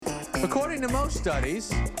According to most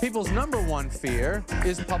studies, people's number one fear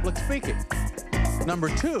is public speaking. Number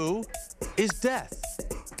two is death.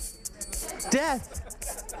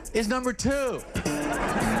 Death is number two.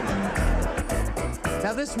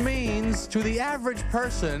 Now this means to the average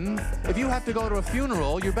person, if you have to go to a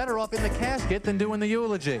funeral, you're better off in the casket than doing the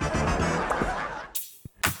eulogy.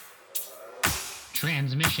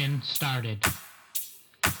 Transmission started.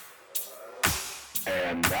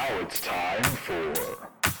 And now it's time for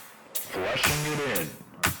Fleshing It In.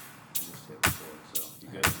 You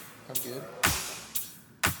good? I'm good.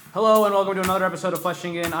 Hello and welcome to another episode of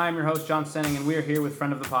Fleshing It In. I am your host, John Stenning, and we are here with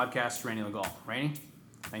friend of the podcast, Rainey Legall. Rainey,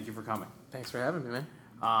 thank you for coming. Thanks for having me, man.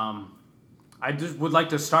 I just would like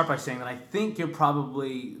to start by saying that I think you're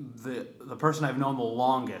probably the person I've known the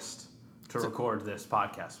longest to record this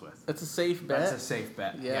podcast with. That's a safe bet. That's a safe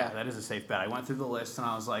bet. Yeah, that is a safe bet. I went through the list and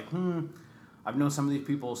I was like, I've known some of these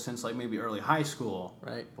people since like maybe early high school.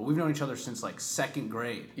 Right. But we've known each other since like second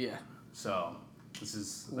grade. Yeah. So this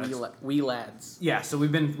is we lads. Yeah. So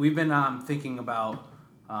we've been thinking about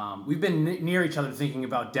we've been near each other thinking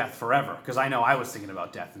about death forever because I know I was thinking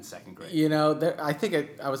about death in second grade. You know, I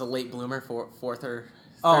think I was a late bloomer for third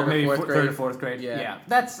or fourth grade. Yeah.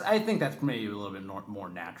 I think that's maybe a little bit more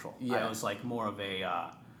natural. Yeah. I was like more of a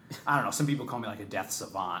I don't know. Some people call me like a death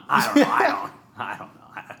savant. I don't know. I don't know.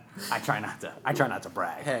 I try not to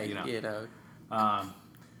brag. Hey, you know.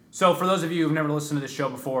 So for those of you who've never listened to this show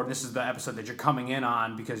before, this is the episode that you're coming in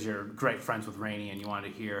on because you're great friends with Rainey and you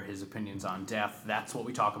wanted to hear his opinions on death. That's what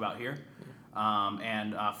we talk about here.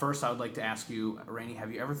 First, I would like to ask you, Rainey,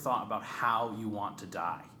 have you ever thought about how you want to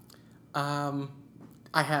die? I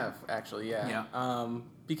have actually, yeah.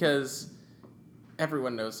 Because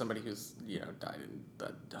everyone knows somebody who's died in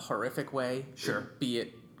a horrific way. Sure. Be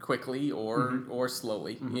it quickly or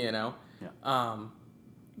slowly. Mm-hmm. Yeah.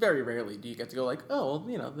 Very rarely do you get to go like, oh,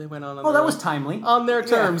 well, they went on. Oh, that was timely. On their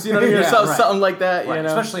terms, you know what I mean? Yeah, right. Something like that, Right. you know?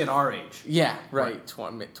 Especially at our age. Yeah, right.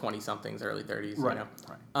 20-somethings, early 30s, Right. you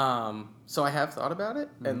know? So I have thought about it,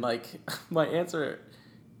 and, my answer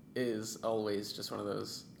is always just one of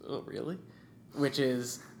those, oh, really? Which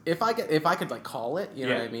is, if I could, call it, you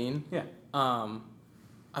know what I mean? Yeah.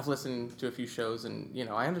 I've listened to a few shows, and,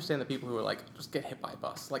 I understand the people who are like, just get hit by a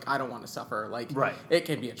bus. Like, I don't want to suffer. Like, right. It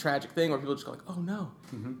can be a tragic thing, or people just go like, oh, no.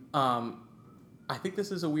 Mm-hmm. I think this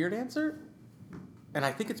is a weird answer, and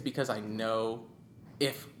I think it's because I know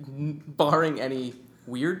barring any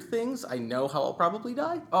weird things, I know how I'll probably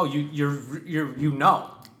die. Oh, you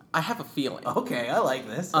know. I have a feeling. Okay, I like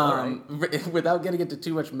this. All right. Without getting into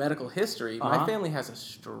too much medical history, Uh-huh. my family has a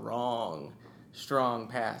strong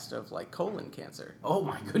past of colon cancer. Oh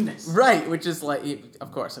my goodness. Right, which is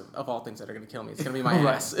of course, of all things that are going to kill me, it's going to be my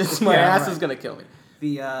Right. ass. It's my ass is going to kill me.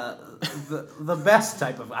 The best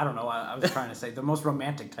type of, I don't know, I was trying to say the most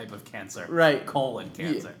romantic type of cancer. Right. Colon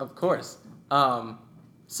cancer. Yeah, of course.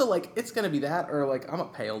 So it's going to be that, or I'm a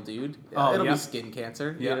pale dude. Oh, It'll yeah. be skin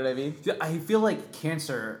cancer. Yeah. You know what I mean? I feel like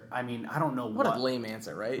cancer, I mean, I don't know What a lame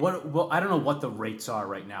answer, right? Well, I don't know what the rates are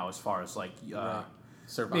right now as far as Right. maybe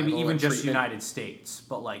Survival even and just treatment. United States,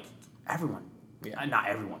 but everyone, Yeah. not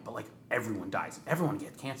everyone, but everyone dies. Everyone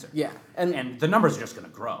gets cancer. Yeah, And the numbers are just going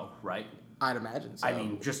to grow, right? I'd imagine so. I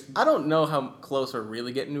mean, just... I don't know how close we're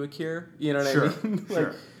really getting to a cure. You know what Sure, I mean?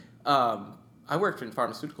 sure. I worked in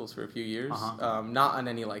pharmaceuticals for a few years. Uh-huh. Not on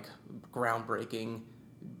any groundbreaking You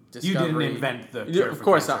discovery. didn't invent the Yeah, cure of for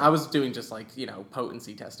course cancer. not. I was doing just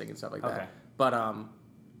potency testing and stuff like Okay. that.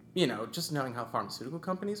 But just knowing how pharmaceutical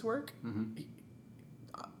companies work,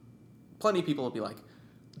 plenty of people will be like,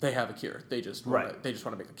 they have a cure. They just want Right.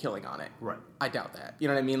 to make a killing on it. Right. I doubt that. You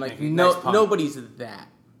know what I mean? Making nice pun. Nobody's that.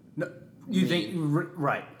 No, you think...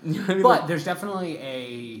 Right. You know what I mean? But there's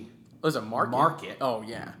definitely There's a market. Market. Oh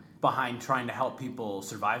yeah. behind trying to help people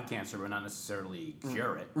survive cancer but not necessarily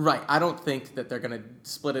cure it. Right. I don't think that they're gonna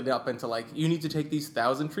split it up into you need to take these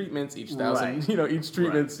 1,000 treatments. Each 1,000, Right. each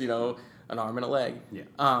treatment's an arm and a leg. Yeah.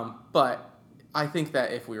 But I think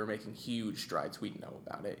that if we were making huge strides, we'd know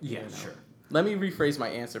about it. Yeah, sure. Let me rephrase my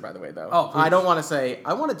answer, by the way, though. Oh, please. I don't want to say,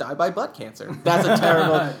 I want to die by butt cancer. That's a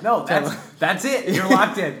terrible... No, that's it. You're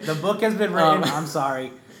locked in. The book has been written. I'm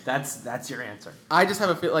sorry. That's your answer. I just have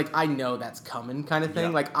a feel I know that's coming kind of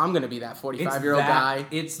thing. Yeah. I'm going to be that 45-year-old guy.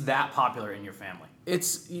 It's that popular in your family.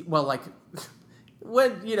 It's,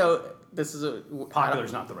 when, this is a... Popular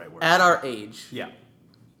is not the right word. At our age... Yeah.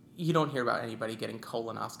 You don't hear about anybody getting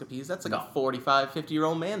colonoscopies. That's No. a 45,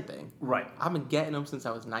 50-year-old man thing. Right. I've been getting them since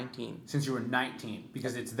I was 19. Since you were 19,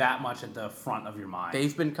 because it's that much at the front of your mind.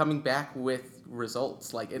 They've been coming back with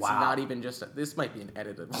results. It's Wow. not even just... this might be an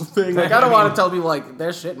editable thing. I don't want to tell people,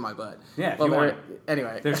 there's shit in my butt. Yeah, if But you want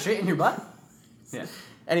anyway. There's shit in your butt? Yeah.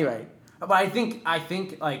 Anyway. But I think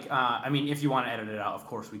like I mean, if you want to edit it out, of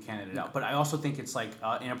course we can edit it out. But I also think it's like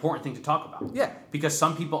an important thing to talk about. Yeah. Because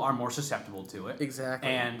some people are more susceptible to it. Exactly.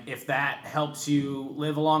 And if that helps you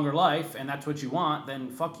live a longer life and that's what you want,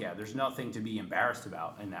 then fuck yeah, there's nothing to be embarrassed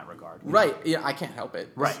about in that regard. Right. Yeah, I can't help it.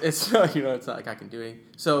 Right. It's you know, it's not like I can do anything.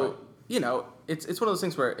 So, you know, it's one of those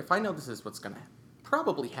things where if I know this is what's going to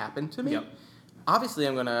probably happen to me, Yep. obviously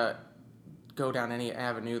I'm going to go down any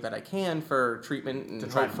avenue that I can for treatment and To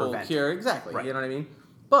try to hopeful prevent. cure. Exactly. Right. You know what I mean?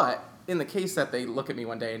 But in the case that they look at me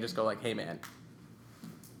one day and just go like, "Hey man,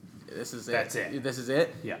 this is it. That's it. This is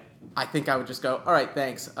it." Yeah. I think I would just go, "All right,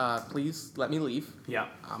 thanks. Please let me leave. Yeah.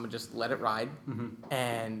 I'm gonna just let it ride." Mm-hmm.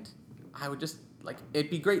 And I would just like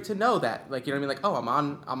it'd be great to know that, like, you know what I mean? Like, oh,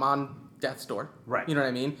 I'm on death's door. Right. You know what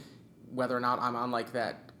I mean? Whether or not I'm on like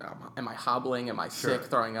that, am I hobbling? Am I Sure. sick?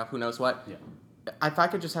 Throwing up? Who knows what? Yeah. If I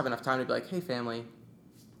could just have enough time to be like, "Hey, family,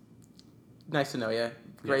 nice to know you.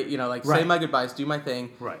 Great, Yeah. you know, like Right. say my goodbyes, do my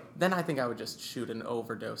thing." Right. Then I think I would just shoot an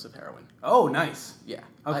overdose of heroin. Oh, nice. Yeah.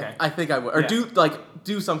 Okay. I think I would, or Yeah.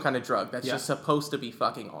 do some kind of drug that's Yeah. just supposed to be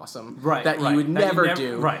fucking awesome. Right, That right. you would That you never never-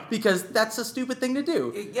 do. right. Because that's a stupid thing to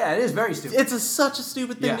do. Yeah, it is very stupid. It's such a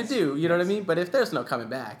stupid thing Yes. to do. You know what I mean? But if there's no coming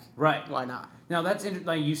back, Right. why not? Now that's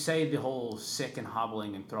like you say the whole sick and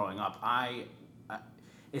hobbling and throwing up.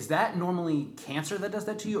 Is that normally cancer that does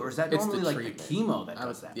that to you, or is that It's the normally like treatment. the chemo that I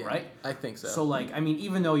does would- that? yeah, Right. I think so. So like, I mean,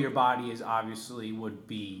 even though your body is obviously would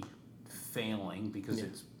be failing because Yeah.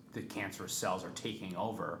 it's the cancerous cells are taking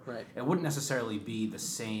over. Right. It wouldn't necessarily be the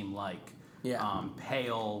same like. Yeah.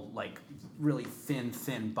 Pale, like really thin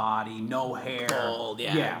body, no hair. Bald,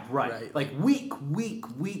 yeah. Yeah, right. Right. Like weak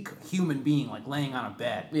human being, like laying on a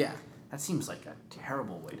bed. Yeah. That seems like a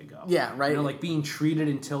terrible way to go. Yeah, right. You know, like being treated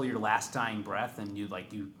until your last dying breath, and you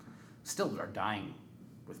still are dying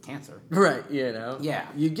with cancer. Right, you know? Yeah.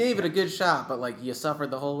 You gave it a good shot, but like you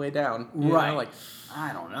suffered the whole way down. You know? Right. Like,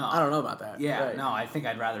 I don't know. I don't know about that. Yeah, Right. no, I think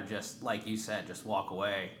I'd rather just, like you said, just walk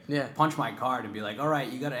away. Yeah. Punch my card and be like, all right,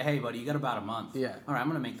 hey, buddy, you got about a month. Yeah. All right, I'm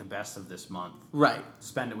going to make the best of this month. Right.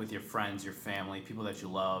 Spend it with your friends, your family, people that you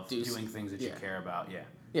love, doing things that you yeah. care about. Yeah.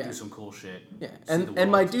 Yeah. Do some cool shit. Yeah. See And the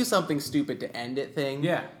my world. do something stupid to end it thing.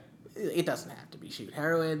 Yeah. It doesn't have to be shoot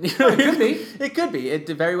heroin. It could be. It could be. It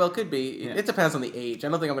very well could be. Yeah. It depends on the age. I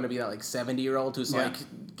don't think I'm going to be that like 70-year-old who's Yeah. like,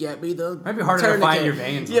 get me the Might be harder to tourniquet." find your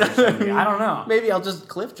veins. You know when you're what I 70. mean? I don't know. Maybe I'll just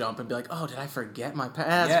cliff jump and be like, oh, did I forget my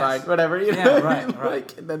pass? Yes. Fine, whatever. You Yeah, know? right, right.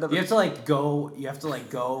 Like, then You have to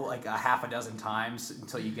go like a half a dozen times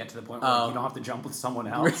until you get to the point where you don't have to jump with someone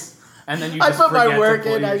else. And then you I just put my forget to work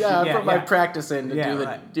pull in. your I shit. put my practice in to Yeah, do the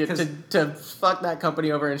right. to fuck that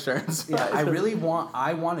company over insurance. Yeah,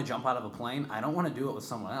 I want to jump out of a plane. I don't want to do it with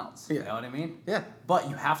someone else. Yeah. You know what I mean? Yeah. But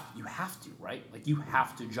you have to, right? Like you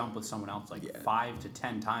have to jump with someone else like Yeah. 5 to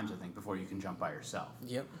 10 times, I think, before you can jump by yourself.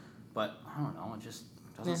 Yep. But I don't know, it just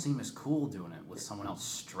doesn't seem as cool doing it with someone else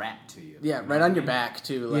strapped to you. Yeah, You know right what on I your mean? back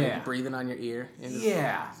too, like Yeah. breathing on your ear. And just-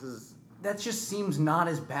 Yeah. this is- That just seems not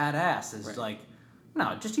as badass as Right. like,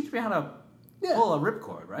 no, just teach me how to Yeah. pull a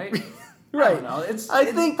ripcord, right? I Right. don't know. It's I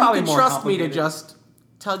think you probably can more trust me to complicated. just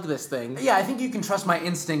tug this thing. Yeah, I think you can trust my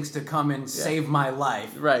instincts to come and save my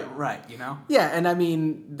life. Right. Right, you know? Yeah, and I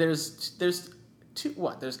mean, there's there's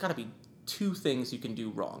got to be two things you can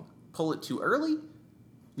do wrong. Pull it too early.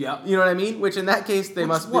 Yeah. You know what I mean? Which in that case, they Which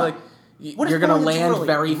must be what? like, What is you're gonna pulling it too land early?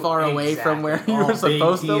 very far away from where Exactly. you were Oh, big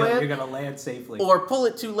supposed to deal. land. You're gonna land safely. Or pull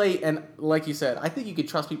it too late, and like you said, I think you could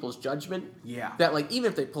trust people's judgment. Yeah. That like even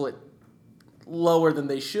if they pull it lower than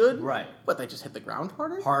they should, Right. but they just hit the ground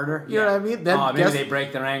harder. Harder. You know what I mean? Then maybe guess- they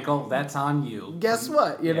break their ankle. That's on you. Guess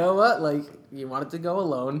what? You Yeah. know what? Like you want it to go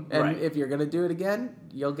alone, and Right. if you're gonna do it again,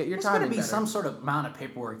 you'll get your There's time. gonna in be better. some sort of amount of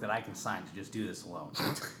paperwork that I can sign to just do this alone.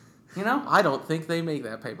 You know? I don't think they make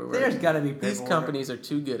that paperwork. There's gotta be paperwork. These companies are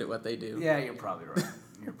too good at what they do. Yeah, you're probably right.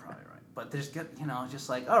 You're probably right. But there's just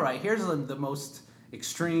like, all right, here's the most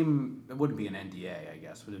extreme. It wouldn't be an NDA, I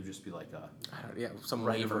guess. But it would just be like a Some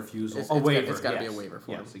right waiver. of refusal. It's, a it's waiver. Got, it's got to yes. be a waiver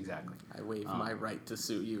for Yes, exactly. I waive my right to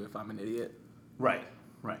sue you if I'm an idiot. Right.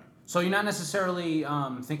 Right. So you're not necessarily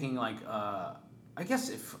thinking like. I guess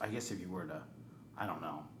if you were to, I don't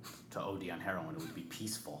know, to OD on heroin, it would be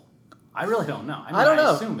peaceful. I really don't know. I don't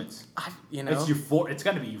know. I assume it's it's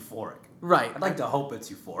got to be euphoric. Right. I'd like to hope it's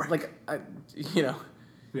euphoric. Like,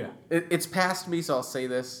 yeah. it's past me, so I'll say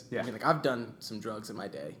this. Yeah. I mean, like, I've done some drugs in my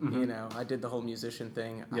day. You know, I did the whole musician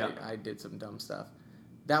thing. Yeah. I did some dumb stuff.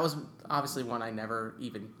 That was obviously one I never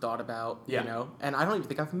even thought about, Yeah. you know? And I don't even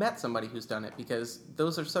think I've met somebody who's done it because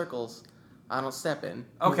those are circles I don't step in.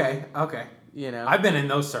 Okay. Okay. You know? I've been in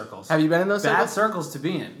those circles. Have you been in those Bad circles? circles to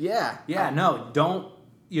be in. Yeah. Yeah. No. Don't.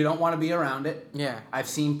 You don't want to be around it. Yeah. I've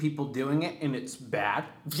seen people doing it, and it's bad.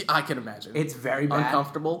 I can imagine. It's very bad.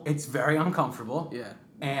 Uncomfortable. It's very uncomfortable. Yeah.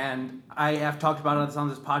 And I have talked about it on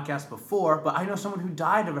this podcast before, but I know someone who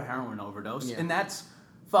died of a heroin overdose, Yeah. and that's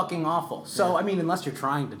fucking awful. So, I mean, unless you're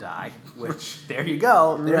trying to die, which, there you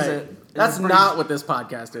go. That's not what this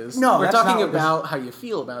podcast is. No, we're that's not talking what this- about how you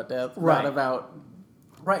feel about death, Right. not about...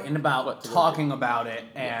 Right, and about What to do. talking about it,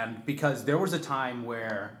 and because there was a time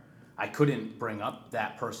where I couldn't bring up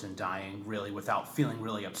that person dying really without feeling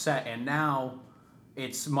really upset, and now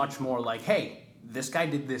it's much more like, hey, this guy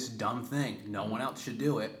did this dumb thing. No one else should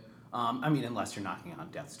do it. I mean, unless you're knocking on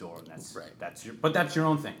death's door, and that's your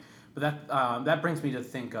own thing. But that brings me to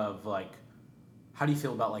think of like, how do you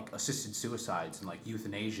feel about like assisted suicides and like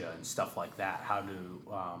euthanasia and stuff like that? How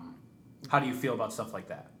do you feel about stuff like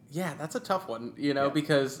that? Yeah, that's a tough one, you know, Yeah.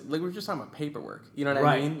 because like we were just talking about paperwork. You know what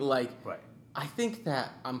Right. I mean? Like, Right. I think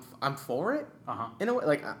that I'm for it. Uh-huh. In a way,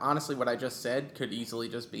 like honestly, what I just said could easily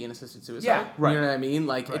just be an assisted suicide. Yeah, right. You know what I mean?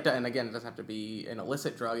 Like, Right. and again, it doesn't have to be an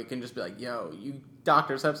illicit drug. It can just be like, yo, you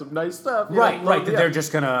doctors have some nice stuff. you Right, know, right. That yeah. they're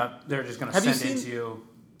just gonna Have you send it seen- to you.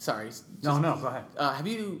 Sorry. No, go ahead. Have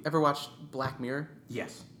you ever watched Black Mirror?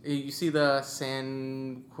 Yes. You see the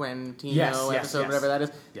San Quentino Yes, episode, yes. whatever that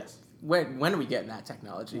is. Yes. When are we getting that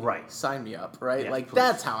technology? Right. Sign me up, right? Yes, like please.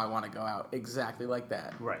 that's how I want to go out, exactly like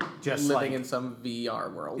that. Right. Just Living like in some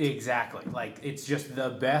VR world. exactly. Like it's just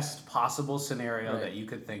the best possible scenario Right. that you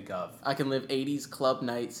could think of. I can live 80s club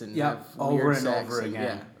nights and Yep. have Over weird and sex over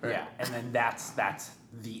again. Yeah, right. Yeah. And then that's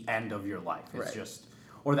the end of your life. It's Right. just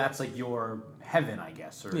or that's like your heaven, I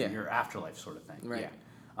guess, or Yeah. your afterlife sort of thing. Right. Yeah.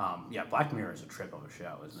 Yeah, Black Mirror is a trip of a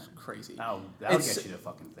show, isn't it? Crazy. That'll It's- get you to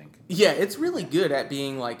fucking think. Yeah, it's really good at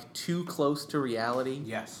being like too close to reality.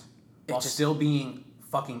 Yes. It While just- still being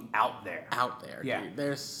fucking out there. Out there. Yeah. Dude.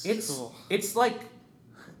 There's It's like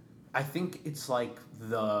I think it's like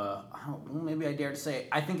maybe I dare to say it,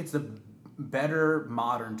 I think it's the better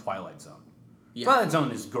modern Twilight Zone. Yeah. Twilight Zone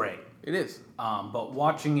is great, It is. but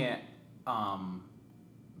watching it,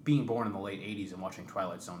 being born in the late '80s and watching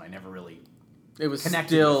Twilight Zone, I never really It was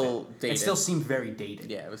connected still with it. dated. It still seemed very dated.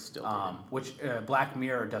 Yeah, it was still dated. Which Black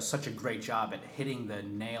Mirror does such a great job at hitting the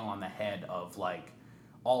nail on the head of like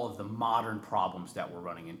all of the modern problems that we're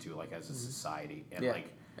running into, like as a society, and yeah.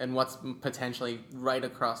 like. And what's potentially right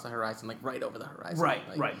across the horizon, like right over the horizon. Right,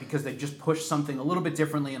 like, right, because they just push something a little bit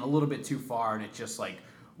differently and a little bit too far, and it just like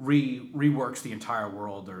reworks the entire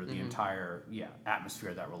world or the entire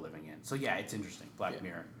atmosphere that we're living in. So yeah, it's interesting. Black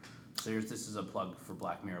Mirror. So this is a plug for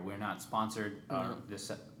Black Mirror. We're not sponsored. This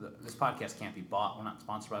podcast can't be bought. We're not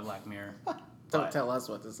sponsored by Black Mirror. Don't but- tell us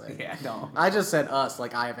what to say. Yeah, no. I just said us,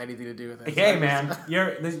 like I have anything to do with it. Hey man,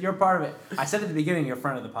 you're part of it. I said at the beginning you're a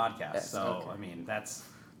friend of the podcast, Yes, so okay. I mean that's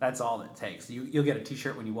all it takes. You'll get a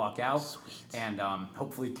T-shirt when you walk out, and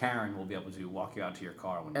hopefully Karen will be able to walk you out to your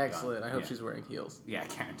car when you're Excellent. done. I hope Yeah. she's wearing heels. Yeah,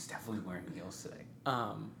 Karen's definitely wearing heels today.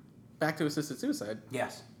 Back to assisted suicide.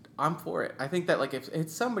 Yes. I'm for it. I think that like if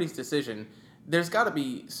it's somebody's decision, there's got to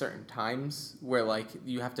be certain times where like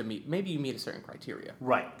you have to meet. Maybe you meet a certain criteria.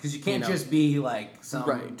 Right, because you can't know. just be like some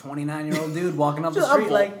Right. 29-year-old dude walking up the I'm street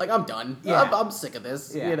full. like, I'm done. Yeah. I'm sick of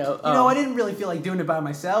this. yeah. You know. I didn't really feel like doing it by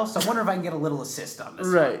myself, so I wonder if I can get a little assist on this.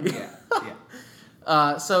 Right. one. Yeah.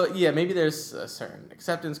 So yeah, maybe there's a certain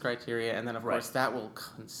acceptance criteria, and then of Right. course that will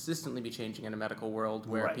consistently be changing in a medical world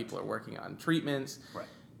where Right. people are working on treatments.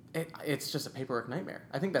 Right. It's just a paperwork nightmare.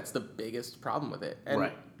 I think that's the biggest problem with it. And,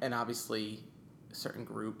 Right. And obviously, certain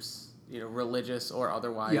groups, religious or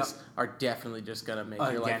otherwise, Yep. are definitely just gonna make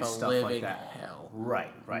your life Against a stuff living like that. hell.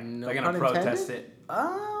 Right. No They're gonna pun protest intended? it.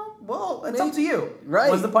 Well, it's up to you.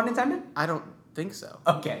 Right. Was the pun intended? I don't think so.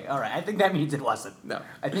 Okay, all right. I think that means it wasn't. No.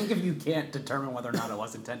 I think if you can't determine whether or not it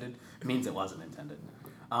was intended, it means it wasn't intended.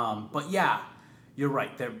 But yeah, you're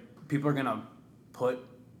right. People are gonna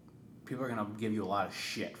give you a lot of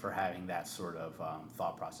shit for having that sort of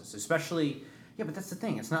thought process, especially. Yeah, but that's the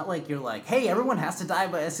thing. It's not like you're like, hey, everyone has to die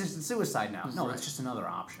by assisted suicide now. No, Right. it's just another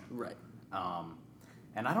option. Right.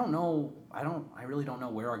 And I don't know. I really don't know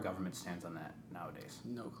where our government stands on that nowadays.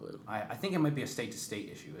 No clue. I think it might be a state-to-state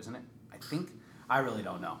issue, isn't it? I really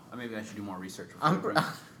don't know. Maybe I should do more research. before I'm I bring-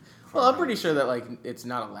 well. before I I'm bring pretty this sure up. that like it's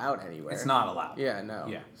not allowed anywhere. It's not allowed. Yeah. No.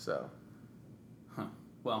 Yeah. So. Huh.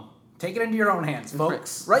 Well, take it into your own hands,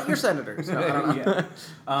 folks. Write your senators. No, I don't know.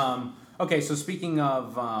 Yeah. Okay, so speaking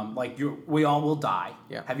of we all will die.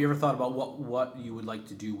 Yeah. Have you ever thought about what you would like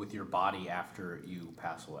to do with your body after you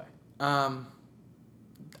pass away?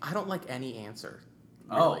 I don't like any answer.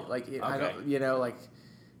 Oh, Really. Like I okay. don't. Like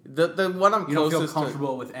the one I'm You don't closest feel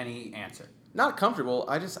comfortable with any answer. to. Not comfortable.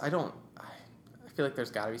 I don't. I feel like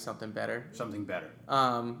there's got to be something better. Something better.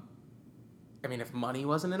 I mean, if money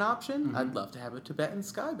wasn't an option, I'd love to have a Tibetan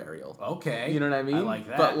sky burial. Okay. You know what I mean? I like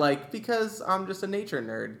that. But like, because I'm just a nature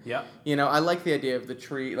nerd. Yep. You know, I like the idea of the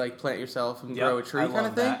tree, like plant yourself and Yep, grow a tree I kind of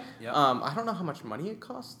love thing. that. Yep. I don't know how much money it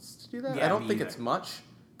costs to do that. Yeah, I don't me think either. it's much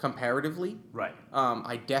comparatively. Right.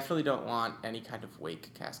 I definitely don't want any kind of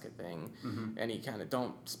wake casket thing. Mm-hmm. Any kind of,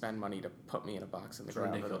 don't spend money to put me in a box in the It's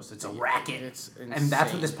ground. ridiculous. It's a It'll- racket. It's and that's what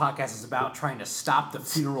insane. this podcast is about, trying to stop the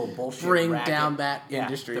funeral bullshit. Bring racket. down that Yeah,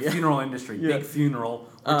 industry. The funeral industry. Yeah. Big funeral.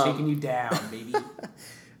 We're taking you down, baby.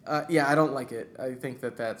 Yeah, I don't like it. I think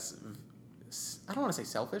that's, I don't want to say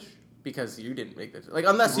selfish, because you didn't make this. Like,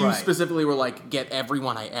 unless you Right. specifically were like, get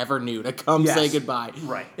everyone I ever knew to come Yes. say goodbye.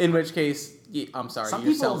 Right. In which case, I'm sorry, Some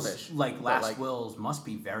you're people's selfish. like But, last wills must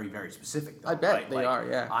be very, very specific. Though, I bet right? they Like, are,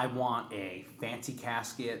 yeah. I want a fancy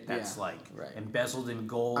casket that's Yeah, like right. embezzled in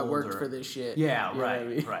gold. I worked or- for this shit. Yeah, You know what right, I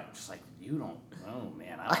mean? right. Just like you don't. Oh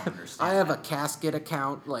man, I don't understand. I have a that. casket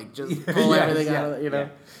account, like, just Yes, pull everything yeah, out of it, you know?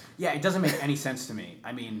 Yeah, it doesn't make any sense to me.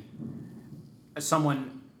 I mean, as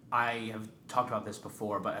someone, I have talked about this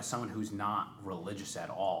before, but as someone who's not religious at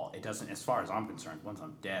all, it doesn't, as far as I'm concerned, once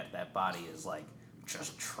I'm dead, that body is like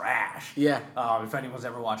just trash. Yeah. If anyone's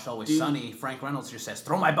ever watched Always Dude. Sunny, Frank Reynolds just says,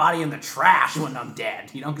 throw my body in the trash when I'm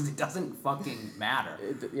dead, you know, because it doesn't fucking matter.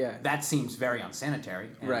 Yeah. That seems very unsanitary.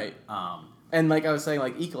 And, Right. And like I was saying,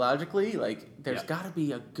 like, ecologically, like, there's Yep. got to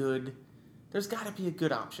be a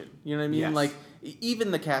good option. You know what I mean? Yes. Like,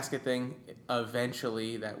 even the casket thing,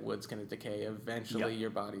 eventually that wood's going to decay. Eventually Yep. your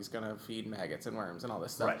body's going to feed maggots and worms and all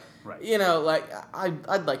this stuff. Right, right. You know, like,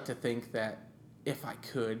 I'd like to think that if I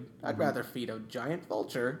could, I'd Mm-hmm. rather feed a giant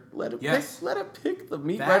vulture. Let it Yes. pick the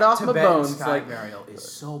meat That right off Tibetan my bones. sky Like, burial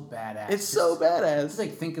is so badass. it's so badass. Just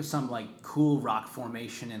like think of some like cool rock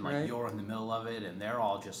formation and like Right. you're in the middle of it and they're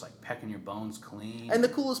all just like pecking your bones clean. And the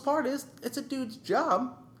coolest part is, it's a dude's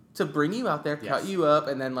job to bring you out there, cut Yes. you up,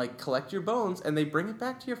 and then like collect your bones, and they bring it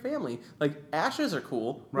back to your family. Like, ashes are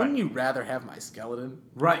cool. Wouldn't Right. you rather have my skeleton?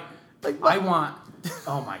 right. Like, I want.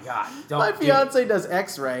 Oh my god. Don't My give- fiance does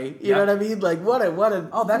X-ray. You Yep. know what I mean? Like, what a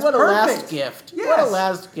Oh, that's what a last perfect. gift. Yes. What a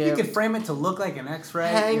last You gift. could frame it to look like an X-ray.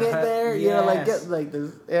 Hang You it know, there. You know, like yes. get like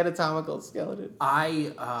this anatomical skeleton.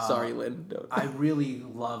 I Sorry, Lynn. Don't. I really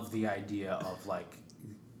love the idea of like,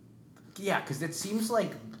 yeah, because it seems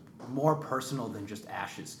like more personal than just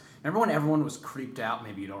ashes. Remember when everyone was creeped out?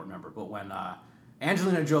 Maybe you don't remember, but when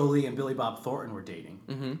Angelina Jolie and Billy Bob Thornton were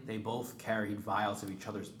dating, they both carried vials of each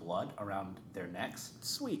other's blood around their necks.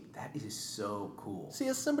 Sweet. That is so cool. See,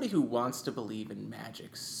 as somebody who wants to believe in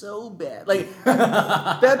magic so bad, like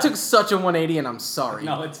that took such a 180, and I'm sorry.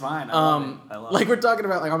 No, it's fine. I love it. I love Like it. we're talking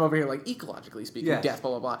about, like I'm over here, like ecologically speaking, Yes. death,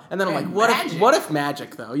 blah blah blah, and then I'm And like, magic. what if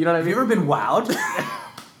magic though? You know what I Have mean? you ever been wowed?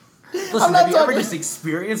 Listen, I'm not have you ever talking- just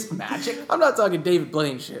experienced magic? I'm not talking David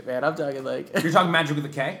Blaine shit, man. I'm talking like, You're talking magic with a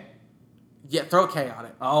K? yeah, throw a K on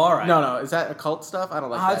it. Oh, all right. No, is that occult stuff? I don't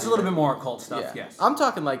like that. It's a little either. bit more occult stuff, Yeah. yes. I'm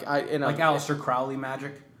talking like Like Aleister Crowley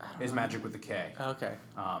magic is magic with a K. Okay.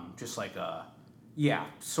 Just like yeah,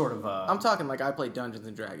 sort of I'm talking like I play Dungeons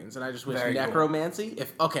and Dragons, and I just wish Very cool. necromancy.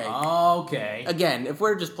 Okay. Again, if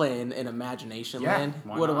we're just playing in imagination Yeah, land,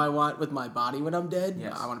 why what do not? I want with my body when I'm dead?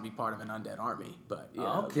 Yes. I want to be part of an undead army. But you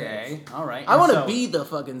know, Okay. All right. I And want to so- be the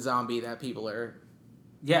fucking zombie that people are.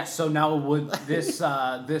 Yes. So now would this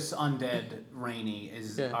this undead Rainy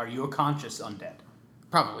is? Yeah. Are you a conscious undead?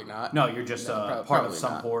 Probably not. No, you're just part of probably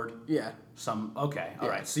some not. horde. Yeah. Some okay. All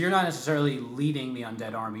Yeah. right. So you're not necessarily leading the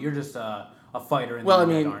undead army. You're just a fighter in Well,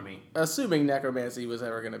 the I undead mean, army. assuming necromancy was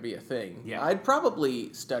ever going to be a thing, Yeah. I'd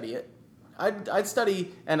probably study it. I'd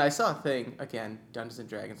study, and I saw a thing again, Dungeons and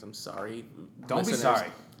Dragons. I'm sorry. Don't be listeners. sorry.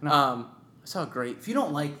 No. I saw a great If you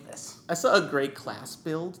don't like this, class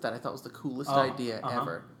build that I thought was the coolest Oh, idea uh-huh.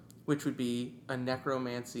 ever, which would be a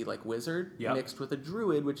necromancy like wizard Yep. mixed with a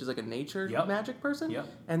druid, which is like a nature Yep. magic person, Yep.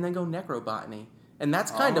 and then go necrobotany. And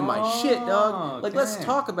that's kind of my shit, dog. Like, let's dang.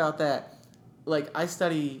 talk about that. Like, I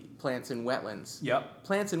study plants in wetlands. Yep.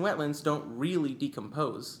 Plants in wetlands don't really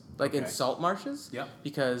decompose, like in Okay. salt marshes, Yep.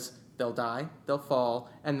 because they'll die, they'll fall,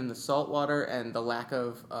 and then the salt water and the lack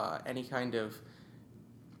of any kind of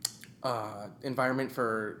environment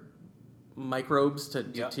for microbes to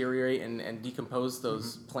Yep. deteriorate and decompose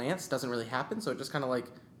those Mm-hmm. plants doesn't really happen, so it just kind of like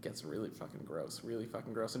gets really fucking gross,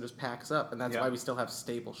 and just packs up, and that's Yep. why we still have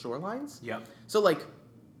stable shorelines. Yep. So like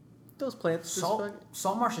those plants just Salt fucking-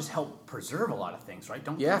 salt marshes help preserve a lot of things, right?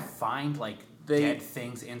 Don't Yeah. you find like They- dead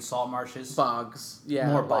things in salt marshes? bogs, yeah,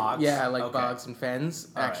 More like- bogs? yeah, like Okay. bogs and fens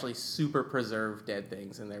All right. actually super preserve dead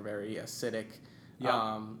things, and they're very acidic.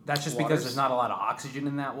 Yeah. That's just because there's not a lot of oxygen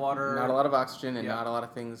in that water. Not a lot of oxygen and Yeah. not a lot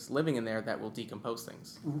of things living in there that will decompose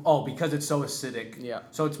things. Oh, because it's so acidic. Yeah.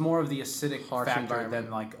 So it's more of the acidic Harsh factor environment.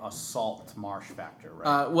 than like a salt marsh factor,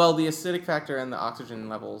 right? Well, the acidic factor and the oxygen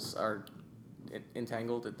levels are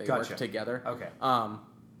entangled. They Gotcha. work together. Okay.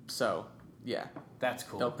 So, yeah. That's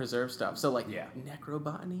cool. They'll preserve stuff. So, like, Yeah.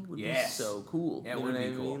 necrobotany would Yes. be so cool. Yeah, it you know would what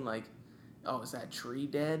be I cool. mean? Like, oh, is that tree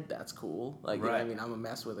dead? That's cool. Like, you know what I Right. mean? I'm a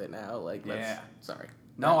mess with it now. Like, let's, Yeah. sorry.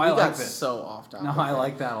 No, We I like got this. so off topic. No, I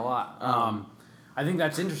like that a lot. Um, I think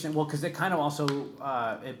that's interesting. Well, because it kind of also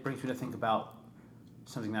it brings me to think about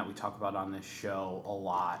something that we talk about on this show a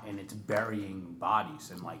lot, and it's burying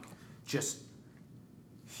bodies and like just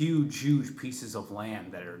huge pieces of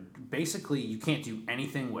land that are basically you can't do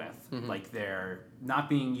anything with. Mm-hmm. Like they're not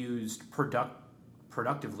being used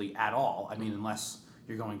productively at all. I mean, unless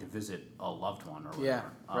you're going to visit a loved one or whatever. Yeah,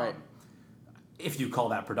 right. If you call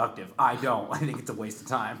that productive, I don't. I think it's a waste of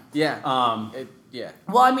time. Yeah. Yeah.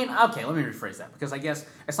 Well, I mean, okay, let me rephrase that because I guess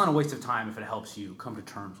it's not a waste of time if it helps you come to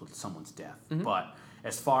terms with someone's death. Mm-hmm. But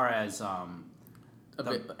as far as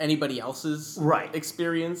Anybody else's Right.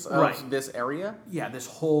 experience of Right. this area? this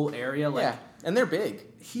whole area, like Yeah. And they're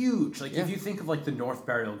big. huge. Like Yeah. if you think of like the North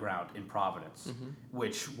Burial Ground in Providence, Mm-hmm.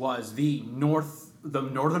 which was the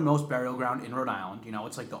northernmost burial ground in Rhode Island. You know,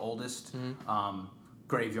 it's like the oldest Mm-hmm.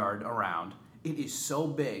 graveyard around. It is so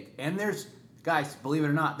big, and there's guys, believe it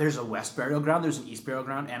or not, there's a West Burial Ground, there's an East Burial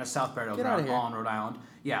Ground, and a South Burial Get outta Ground here. all in Rhode Island.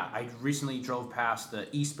 Yeah, I recently drove past the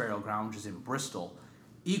East Burial Ground, which is in Bristol.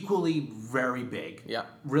 Equally very big. Yeah.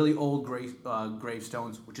 Really old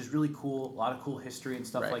gravestones, which is really cool. A lot of cool history and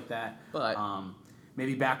stuff Right. like that. But-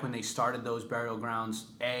 maybe back when they started those burial grounds,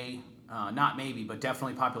 not maybe, but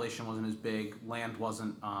definitely population wasn't as big. Land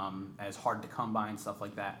wasn't as hard to come by and stuff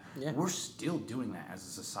like that. Yeah. We're still doing that as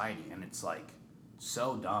a society, and it's like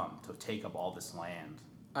so dumb to take up all this land.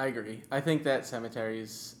 I agree. I think that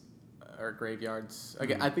cemeteries or graveyards.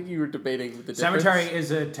 Again, Mm-hmm. I think you were debating the difference. Cemetery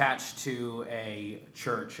is attached to a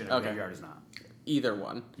church, and a Okay. graveyard is not. Either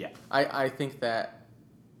one. Yeah. I think that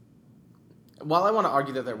while I want to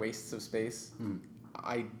argue that they're wastes of space,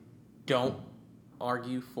 I don't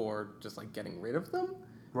argue for just like getting rid of them.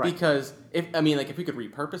 Right. Because if we could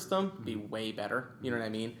repurpose them, it'd be way better. You know what I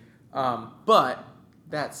mean? But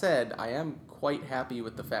that said, I am quite happy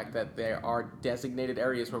with the fact that there are designated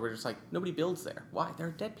areas where we're just like nobody builds there. Why? There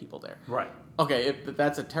are dead people there. Right. Okay, if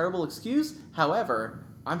that's a terrible excuse. However,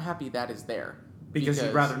 I'm happy that is there Because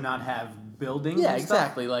you'd rather not have buildings. Yeah, and stuff?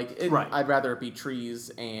 exactly. Like, Right. I'd rather it be trees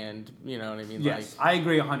and you know what I mean. Yes, I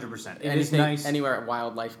agree 100%. It Like is nice. anywhere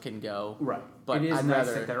wildlife can go. Right. But it is I'd nice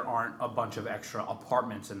rather- that there aren't a bunch of extra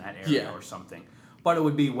apartments in that area Yeah. or something. But it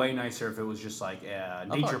would be way nicer if it was just like a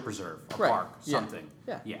nature park. preserve, a Right. park, Yeah. something.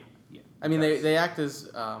 Yeah. Yeah. I mean, they act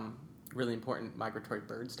as really important migratory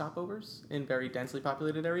bird stopovers in very densely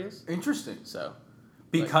populated areas. Interesting. So,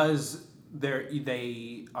 Because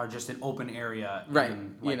they are just an open area. right,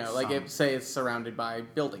 in, you know, like some- if say it's surrounded by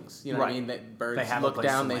buildings, you know what I Right. mean. That birds They have a look place to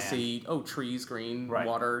down, they land. see trees, green, Right.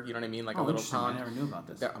 water. You know what I mean, like Oh, a little interesting. pond. I never knew about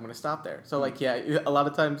this. I'm gonna stop there. So like yeah, a lot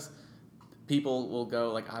of times people will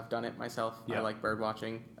go like I've done it myself. Yeah. I like bird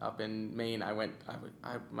watching up in Maine.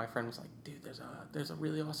 My friend was like, dude, there's a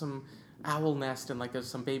really awesome owl nest and like there's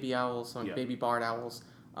some baby owls, some Yeah. baby barred owls,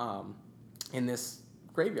 in this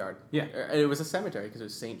graveyard. Yeah. It was a cemetery because it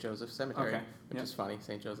was St. Joseph's Cemetery, Okay. which Yeah. is funny.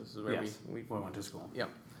 St. Joseph's is where Yes. we went to school. yep.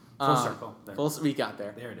 Full circle. There. We got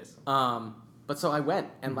there. There it is. But so I went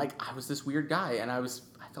and like I was this weird guy and I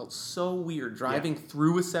felt so weird driving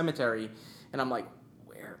through a cemetery and I'm like,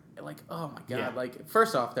 where? Like, oh my god! Yeah. Like,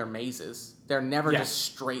 first off, they're mazes. They're never Yes.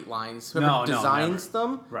 just straight lines. No, Whoever no, designs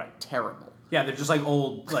them, Right. terrible. Yeah, they're just like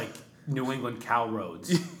old, like New England cow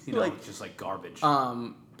roads. You know, Like- just like garbage.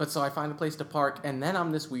 But so I find a place to park, and then I'm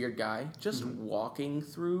this weird guy just walking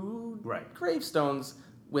through Right. gravestones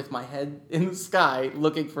with my head in the sky,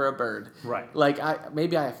 looking for a bird. Right. Like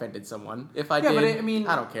maybe I offended someone. If I Yeah, did, but I mean-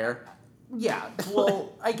 I don't care. Yeah,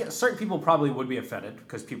 well, I guess certain people probably would be offended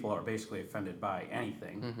because people are basically offended by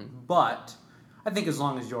anything. Mm-hmm. But I think as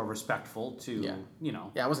long as you're respectful to, Yeah. you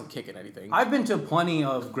know, Yeah, I wasn't kicking anything. I've been to plenty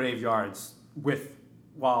of graveyards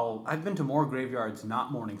while I've been to more graveyards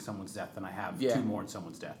not mourning someone's death than I have Yeah. to mourn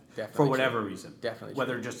someone's death. Definitely for true. whatever reason. Definitely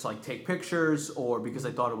Whether just like take pictures or because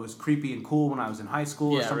I thought it was creepy and cool when I was in high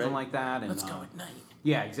school or Yeah, something right. like that. And, Let's go at night.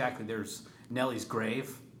 Yeah, exactly. There's Nellie's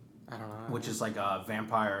Grave, I don't know. which is like a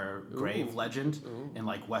vampire grave legend in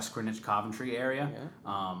like West Greenwich, Coventry area.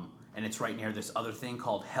 Yeah. and it's right near this other thing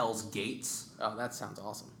called Hell's Gates, Oh, that sounds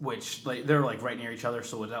awesome. which like they're like right near each other.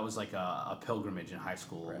 So that was like a pilgrimage in high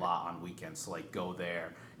school Right. a lot on weekends to like go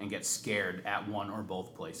there and get scared at one or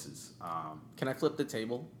both places. Can I flip the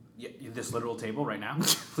table? Yeah, this literal table right now.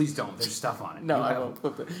 Please don't. There's stuff on it. No, You I have- won't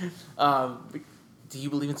flip it. Do you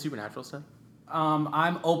believe in supernatural stuff?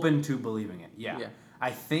 I'm open to believing it. Yeah. Yeah.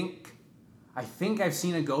 I think I've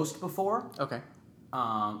seen a ghost before. Okay.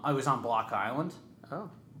 I was on Block Island. Oh.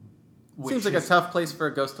 which Seems like is- a tough place for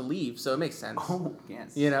a ghost to leave, so it makes sense. Oh,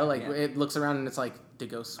 yes. You know, like Yeah. it looks around and it's like, do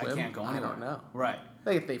ghosts I swim? can't go anywhere. I don't know. Right.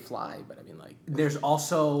 Like if they fly, but I mean, like, There's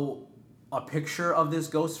also a picture of this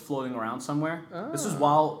ghost floating around somewhere. This was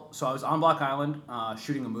so I was on Block Island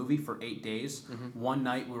shooting a movie for 8 days. One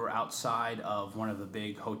night we were outside of one of the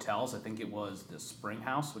big hotels. I think it was the Spring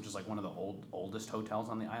House, which is like one of the oldest hotels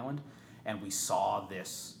on the island. And we saw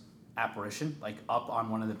this apparition like up on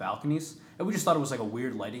one of the balconies. And we just thought it was like a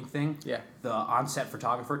weird lighting thing. Yeah. The on-set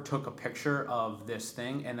photographer took a picture of this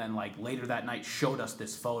thing and then like later that night showed us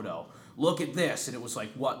this photo. Look at this. And it was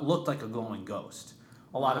like what looked like a glowing ghost.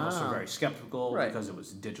 A lot of us are very skeptical Right. because it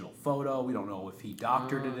was a digital photo. We don't know if he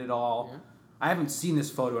doctored it at all. yeah. I haven't seen this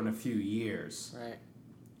photo in a few years, right.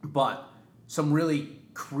 but some really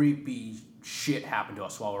creepy shit happened to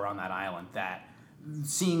us while we were on that island. That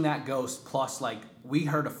seeing that ghost plus like we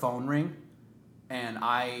heard a phone ring, and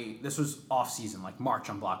this was off season like March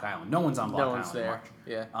on Block Island. No one's on Block No Island one's in there. March.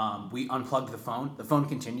 Yeah. We unplugged the phone. The phone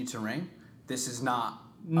continued to ring. This is not a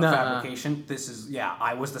Nah. fabrication. This is,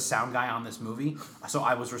 I was the sound guy on this movie, so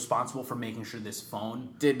I was responsible for making sure this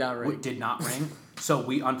phone Did not ring. did not ring. So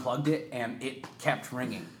we unplugged it, and it kept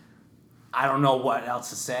ringing. I don't know what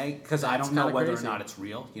else to say, because I That's don't know kinda whether crazy. or not it's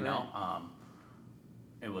real, you know? Right.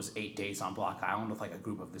 It was 8 days on Block Island with like a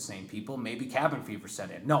group of the same people. Maybe cabin fever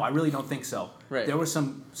set in. No, I really don't think so. Right. There was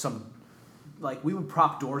some like we would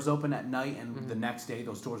prop doors open at night, and the next day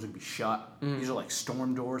those doors would be shut. These are like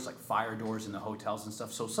storm doors, like fire doors in the hotels and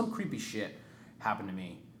stuff. So some creepy shit happened to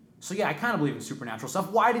me. So yeah, I kind of believe in supernatural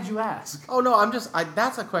stuff. Why did you ask? Oh no,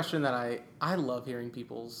 that's a question that I love hearing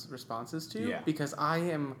people's responses to. Yeah. Because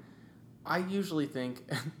I usually think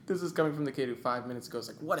this is coming from the kid who 5 minutes ago was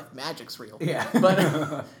like, what if magic's real? Yeah.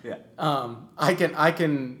 But Yeah. I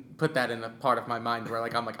can put that in a part of my mind where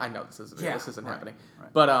like I'm like, I know this isn't real, Yeah, this isn't right, happening.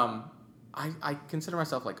 right. But I consider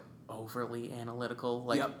myself like overly analytical,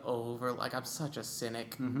 like Yep. like I'm such a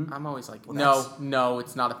cynic. I'm always like, Well, no,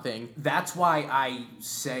 it's not a thing. That's why I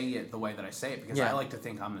say it the way that I say it, because Yeah. I like to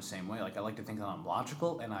think I'm the same way. Like I like to think that I'm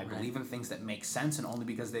logical, and I believe in things that make sense, and only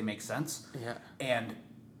because they make sense. Yeah. And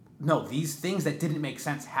no, these things that didn't make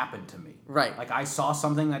sense happened to me. Right. Like I saw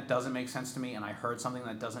something that doesn't make sense to me, and I heard something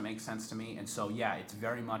that doesn't make sense to me, and so yeah, it's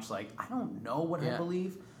very much like I don't know what I Yeah.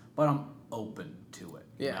 believe, but I'm open to it.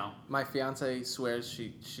 You Yeah, know? my fiance swears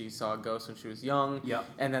she saw a ghost when she was young. Yep.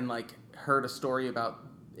 And then like heard a story about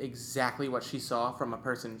exactly what she saw from a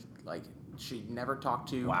person like she'd never talked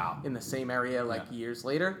to. Wow. In the same area like Yeah. years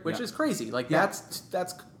later, which Yeah. is crazy. Like Yeah. that's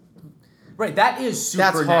Right. That is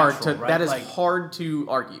supernatural. hard to right? that is like, hard to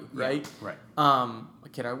argue, yeah, right? Right. A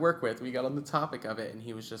kid I work with, we got on the topic of it, and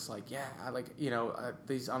he was just like, "Yeah, I like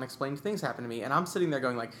these unexplained things happen to me," and I'm sitting there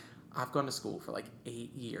going like, "I've gone to school for like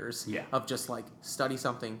 8 years Yeah. of just like study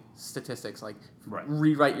something, statistics, like Right.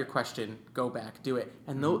 rewrite your question, go back, do it,"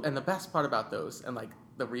 and and the best part about those, and like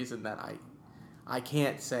the reason that I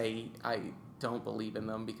can't say I don't believe in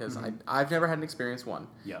them because I've never had an experience, one,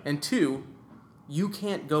 Yeah. and two, you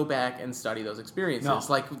can't go back and study those experiences. No.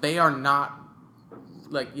 Like they are not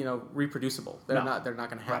like reproducible. They're No. not going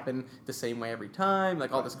to happen the same way every time.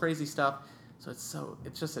 Like all this crazy stuff. So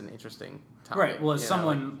it's just an interesting topic. Right. Well, as you know,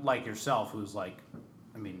 someone like yourself who's like,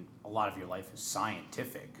 I mean, a lot of your life is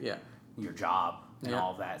scientific. Yeah. Your job and Yeah.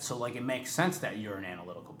 all of that. So like, it makes sense that you're an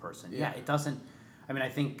analytical person. Yeah. Yeah. It doesn't. I mean,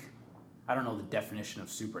 I don't know the definition of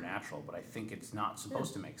supernatural, but I think it's not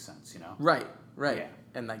supposed to make sense. You know. Right. Yeah.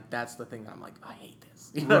 And like that's the thing that I'm like, I hate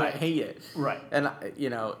this. You know, Right. I hate it. Right. And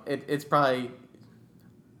it's probably,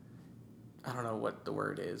 I don't know what the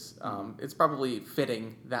word is. It's probably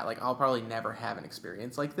fitting that like I'll probably never have an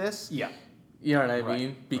experience like this. Yeah. You know what I Right, mean?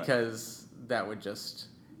 right. Because that would just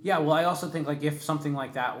Yeah, well, I also think like if something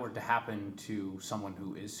like that were to happen to someone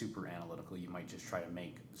who is super analytical, you might just try to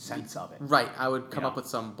make sense of it. right. I would come Yeah. up with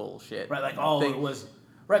some bullshit. Right, like, oh, thing. it was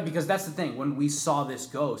right, because that's the thing. When we saw this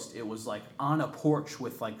ghost, it was like on a porch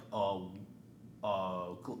with like a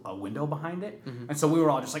window behind it, and so we were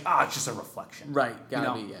all just like, it's just a reflection. Right, You gotta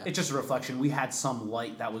know, be, yeah. It's just a reflection. We had some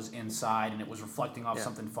light that was inside, and it was reflecting off Yeah.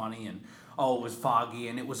 something funny, and oh, it was foggy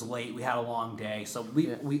and it was late. We had a long day. So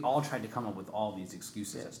we all tried to come up with all these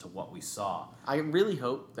excuses as to what we saw. I really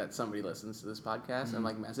hope that somebody listens to this podcast and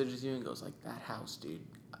like messages you and goes like, that house, dude.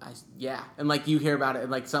 And like you hear about it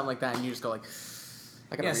and like something like that and you just go like,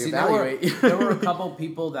 I gotta reevaluate. There were a couple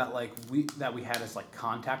people that like we had as like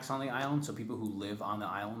contacts on the island, so people who live on the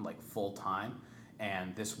island like full time.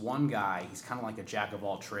 And this one guy, he's kind of like a jack of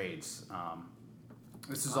all trades.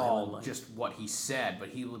 This is all just what he said, but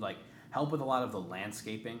he would like help with a lot of the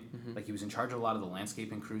landscaping. Like he was in charge of a lot of the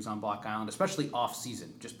landscaping crews on Block Island, especially off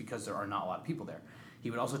season, just because there are not a lot of people there. He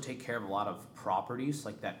would also take care of a lot of properties,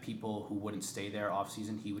 like that people who wouldn't stay there off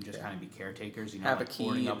season, he would just kind of be caretakers, have like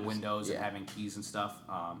boarding up windows and having keys and stuff.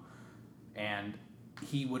 And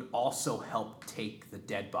he would also help take the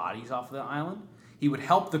dead bodies off of the island. He would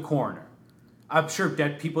help the coroner. I'm sure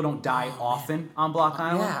dead people don't die often on Block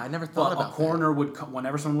Island. Yeah, I never thought about that. A coroner would,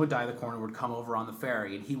 whenever someone would die, the coroner would come over on the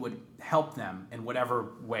ferry and he would help them in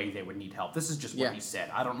whatever way they would need help. This is just what he said.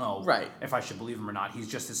 I don't know if I should believe him or not. He's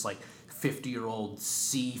just this like 50-year-old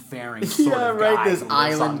seafaring sort of guy. This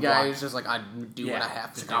island guy who's just like, I do what I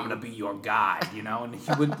have to do. I'm gonna be your guide, and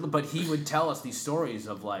he would, but he would tell us these stories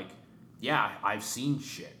of like, I've seen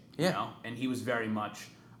shit, you know, and he was very much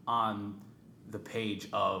on the page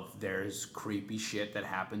of there's creepy shit that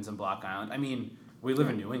happens in Block Island. I mean, we live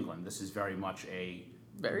in New England. This is very much a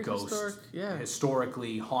very ghost,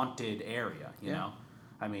 historically haunted area, you know?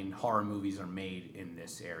 I mean, horror movies are made in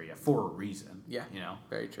this area for a reason. Yeah, you know?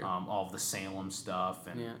 Very true. All of the Salem stuff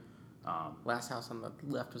and... Last house on the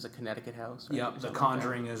left was a Connecticut house. Right? Yep, The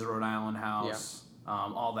Conjuring is a Rhode Island house.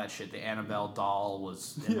 All that shit. The Annabelle doll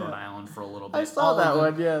was in Rhode Island for a little bit. I saw that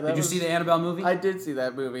one, Did you see the Annabelle movie? I did see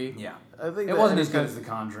that movie. Yeah. I think it wasn't as good as The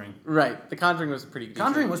Conjuring. Right. The Conjuring was pretty good.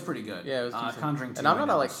 Conjuring was pretty good. Yeah, it was decent. Conjuring 2. And I'm not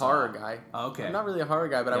a like horror guy. Okay. I'm not really a horror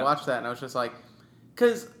guy, but I watched that and I was just like,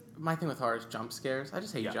 because my thing with horror is jump scares. I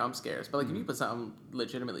just hate jump scares. But like if you put something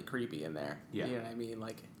legitimately creepy in there, you know what I mean?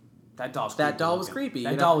 Like that doll was creepy.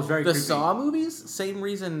 That doll was very creepy. The Saw movies, same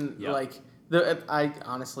reason. Like I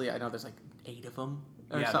honestly, I know there's like 8 of them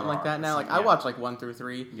or something like that now. Like I watched like 1 through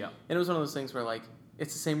 3. Yeah. And it was one of those things where like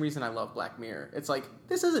it's the same reason I love Black Mirror. It's like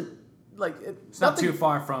this isn't like it's not too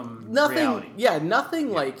far from reality. Yeah,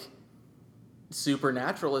 nothing like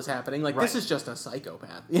supernatural is happening. Like this is just a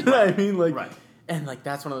psychopath. You know what I mean? Like and like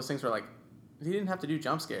that's one of those things where like you didn't have to do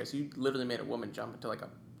jump scares. You literally made a woman jump into like a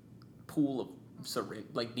pool of syringe,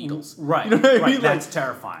 like needles. Right. You know what I mean? That's like,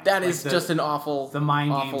 terrifying. That is just an awful. The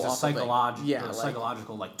mind awful, games, the psychological,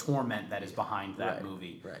 psychological like torment that is behind that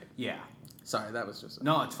movie. Right. Yeah. Sorry, that was just...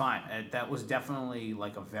 No, it's fine. That was definitely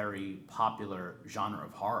like a very popular genre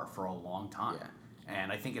of horror for a long time. Yeah.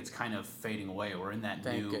 And I think it's kind of fading away. We're in that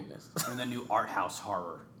we're in the new art house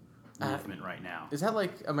horror movement right now. Is that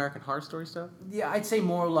like American Horror Story stuff? Yeah, I'd say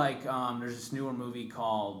more like there's this newer movie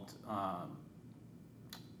called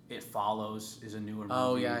It Follows is a newer movie.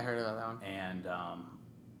 Oh yeah, I heard about that one. And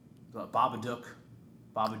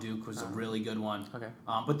Babadook was a really good one. Okay.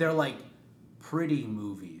 But they're like pretty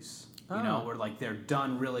movies. You know, where like they're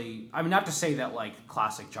done really. I mean, not to say that like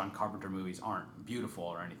classic John Carpenter movies aren't beautiful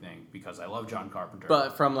or anything, because I love John Carpenter.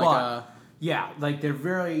 But from like like they're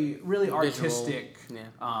really artistic,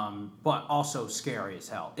 visual, but also scary as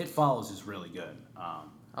hell. It Follows is really good.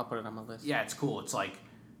 I'll put it on my list. Yeah, it's cool. It's like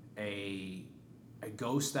a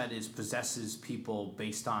ghost that possesses people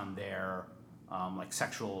based on their like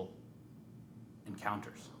sexual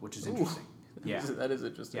encounters, which is interesting. Yeah, that is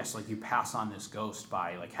interesting. Yes, like you pass on this ghost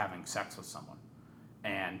by like having sex with someone,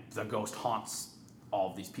 and the ghost haunts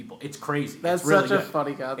all of these people. It's crazy. That's really such good. a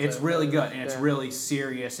funny concept. It's really good, and it's really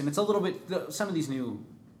serious, and it's a little bit. Some of these new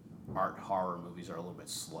art horror movies are a little bit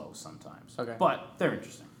slow sometimes. Okay, but they're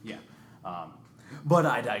interesting. Yeah. But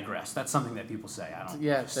I digress. That's something that people say.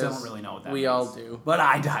 I still don't really know what that means. We all do. But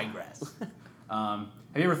I digress. Have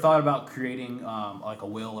you ever thought about creating like a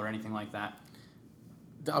will or anything like that?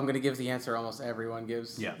 I'm gonna give the answer almost everyone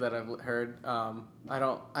gives that I've heard. I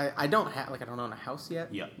don't own a house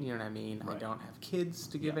yet. Yeah. You know what I mean? Right. I don't have kids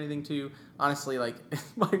to give anything to. Honestly, like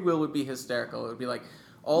my will would be hysterical. It would be like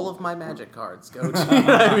all of my magic cards go to. You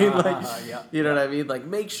know what I mean? Like you know what I mean? Like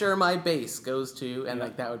make sure my base goes to, and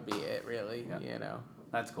like that would be it, really. Yeah. You know.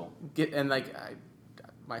 That's cool.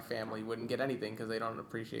 My family wouldn't get anything because they don't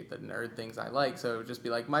appreciate the nerd things I like. So it would just be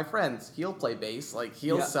like, my friends, he'll play bass. Like,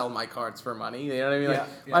 he'll sell my cards for money. You know what I mean?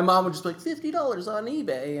 Like, my mom would just be like, $50 on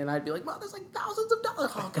eBay. And I'd be like, Mom, there's like thousands of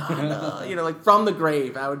dollars. Oh, God. You know, like, from the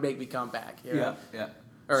grave, that would make me come back. You know? Yeah.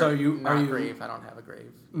 Or so not grave. I don't have a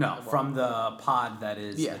grave. No, from the pod that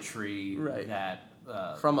is the tree that...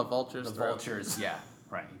 from a vulture's throat. Vultures, yeah.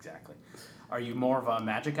 Right, exactly. Are you more of a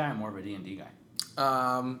Magic guy or more of a D&D guy?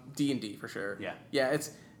 D&D for sure. Yeah. Yeah,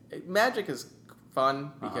 Magic is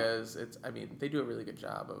fun because they do a really good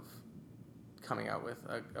job of coming out with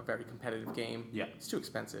a very competitive game. Yeah. It's too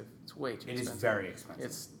expensive. It's way too expensive. It is very expensive.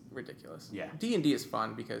 It's ridiculous. Yeah. D&D is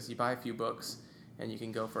fun because you buy a few books and you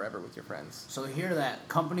can go forever with your friends. So here that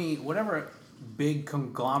company, whatever big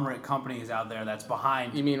conglomerate company is out there that's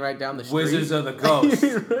behind You mean right down the street? Wizards of the Coast.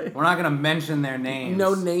 Right. We're not going to mention their names.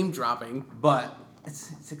 No name dropping. But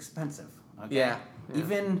it's expensive. Okay? Yeah.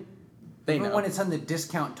 Even They know. when it's in the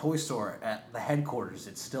discount toy store at the headquarters,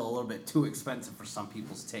 it's still a little bit too expensive for some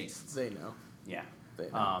people's tastes. They know. Yeah. They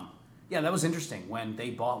know. Yeah, that was interesting. When they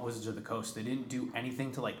bought Wizards of the Coast, they didn't do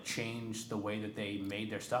anything to like change the way that they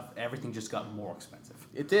made their stuff. Everything just got more expensive.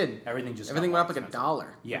 It did. Everything went up like $1.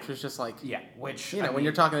 Yeah. Which was just like, Yeah, which when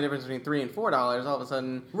you're talking the difference between $3 and $4, all of a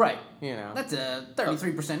sudden, right, that's a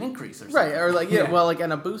 33% increase or something. right, or like well, like,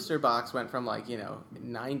 and a booster box went from like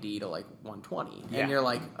 90 to like 120, Yeah. and you're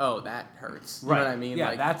like, oh, that hurts. You Right. know what I mean? Yeah,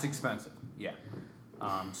 like, that's expensive. Yeah.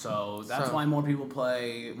 So that's why more people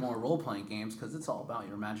play more role-playing games, because it's all about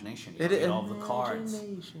your imagination. You get all the cards.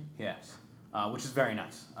 Imagination. Yes, which is very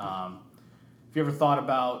nice. If you ever thought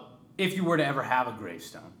about if you were to ever have a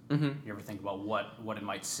gravestone, you ever think about what it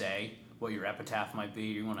might say, what your epitaph might be?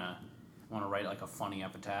 You wanna write like a funny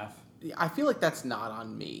epitaph? I feel like that's not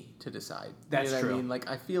on me to decide. That's you know true. What I mean, like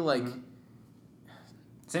I feel like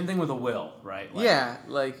Same thing with a will, right? Like, yeah,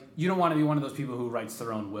 like You don't want to be one of those people who writes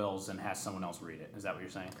their own wills and has someone else read it. Is that what you're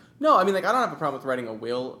saying? no, I mean like I don't have a problem with writing a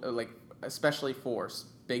will, like especially for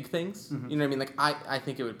big things. Mm-hmm. You know what I mean? Like I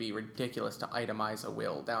think it would be ridiculous to itemize a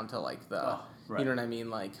will down to like the right. you know what I mean?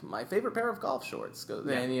 Like my favorite pair of golf shorts goes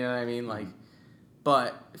Yeah. and you know what I mean? Like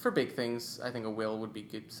but for big things, I think a will would be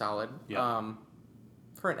good, solid. Yeah.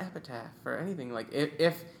 For an epitaph, for anything, like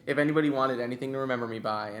if anybody wanted anything to remember me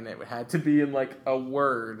by, and it had to be in like a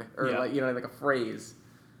word or Yeah. like like a phrase,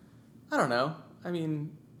 I don't know. I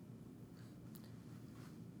mean,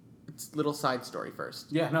 it's little side story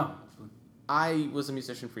first. Yeah, no. I was a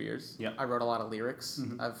musician for years. Yep. I wrote a lot of lyrics.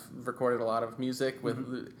 Mm-hmm. I've recorded a lot of music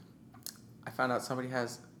with. I found out somebody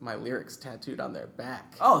has my lyrics tattooed on their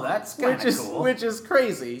back. Oh, that's kind which of is cool. which is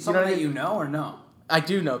crazy. Someone you know what that I mean? you know or no? I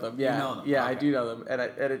do know them, yeah. You know them, yeah, I okay. do know them. And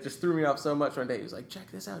it just threw me off so much one day. He was like, check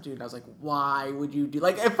this out, dude. And I was like, why would you do...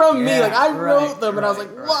 Like, from me, Yeah, like, I right, wrote them, and I was right,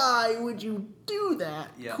 like, right. why would you do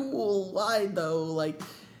that? Yeah. Cool, why, though? Like...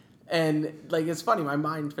 And, like, it's funny, my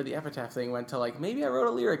mind for the epitaph thing went to, like, maybe I wrote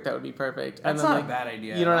a lyric that would be perfect. And That's then, not like, a bad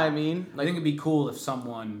idea. You know at what I all. mean? I think it'd be cool if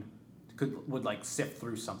someone would like sift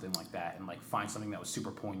through something like that and like find something that was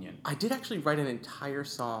super poignant. I did actually write an entire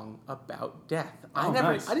song about death. Oh,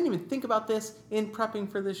 nice. I didn't even think about this in prepping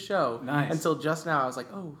for this show. Nice. Until just now, I was like,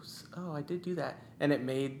 oh, I did do that, and it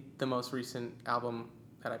made the most recent album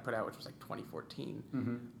that I put out, which was like 2014. Mm-hmm.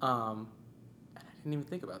 And I didn't even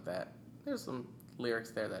think about that. There's some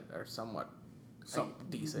lyrics there that are somewhat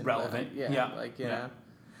decent, relevant. Yeah.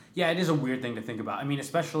 Yeah, it is a weird thing to think about. I mean,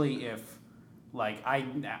 especially if, like, I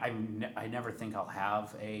never think I'll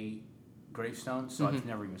have a gravestone, so it's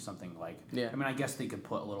never even something like. Yeah. I mean, I guess they could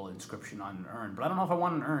put a little inscription on an urn, but I don't know if I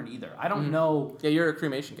want an urn either. I don't know. Yeah, you're a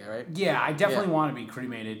cremation guy, right? Yeah, I definitely want to be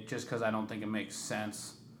cremated just because I don't think it makes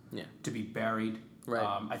sense Yeah. to be buried. Right.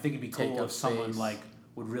 I think it'd be Take cool up if someone space. like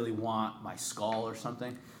would really want my skull or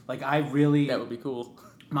something. Like I really That would be cool.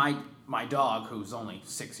 my dog, who's only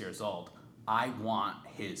 6 years old, I want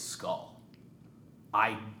his skull.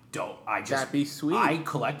 I don't. I just. That'd be sweet. I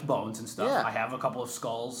collect bones and stuff. Yeah. I have a couple of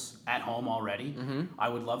skulls at home already. Mm-hmm. I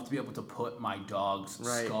would love to be able to put my dog's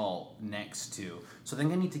Right. skull next to. So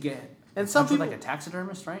then I need to get. And some potentially, people- like a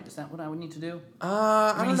taxidermist, right? Is that what I would need to do? I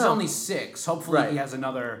I mean, don't he's know. only 6. Hopefully, Right. he has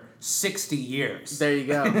another 60 years. There you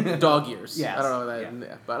go. Dog years. Yes. I don't know what that. Yeah.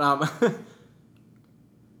 Yeah. But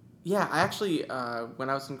yeah, I actually when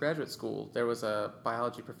I was in graduate school, there was a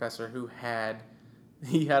biology professor who had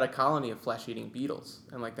a colony of flesh-eating beetles,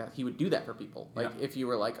 and like that, he would do that for people. Like Yeah. if you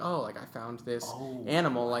were like, oh, like I found this Oh,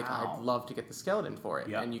 animal, like wow. I'd love to get the skeleton for it,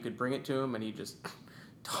 Yeah. and you could bring it to him, and he just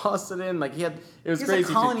toss it in. Like it was He's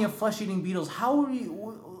crazy. a colony of flesh-eating beetles. How are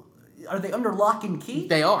you? Are they under lock and key?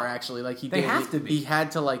 They are actually like They have to be. He had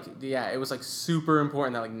to like it was like super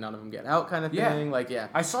important that like none of them get out kind of Yeah. thing. Like yeah.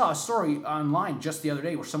 I saw a story online just the other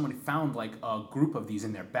day where someone found like a group of these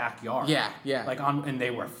in their backyard. Yeah, yeah. Like and they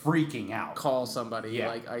were freaking out. Call somebody, Yeah.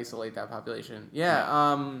 like isolate that population. Yeah,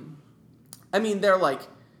 I mean they're like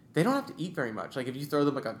they don't have to eat very much. Like if you throw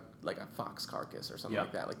them like a fox carcass or something Yeah.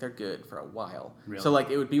 like that, like they're good for a while. Really? So like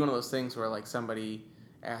it would be one of those things where like somebody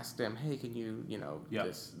asked them, hey, can you Yeah.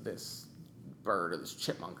 this bird or this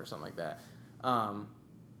chipmunk or something like that.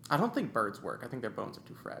 I don't think birds work. I think their bones are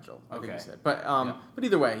too fragile. I think Okay. you said. But but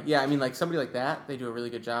either way, yeah. I mean, like somebody like that, they do a really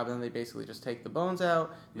good job, and then they basically just take the bones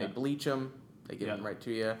out, Yeah. they bleach them, they give Yeah. them right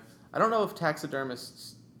to you. I don't know if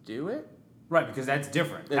taxidermists do it. Right, because that's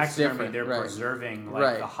different. It's Taxidermy, different, they're right. preserving like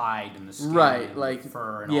Right. the hide and the skin Right, and like the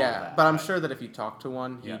fur and all yeah. of that. But I'm right. sure that if you talk to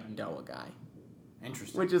one, Yeah. you'd know a guy.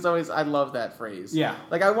 Interesting. Which is always, I love that phrase. Yeah.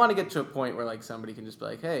 Like, I want to get to a point where, like, somebody can just be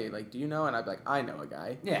like, hey, like, do you know? And I'd be like, I know a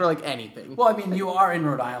guy. Yeah. For, like, anything. Well, I mean, you are in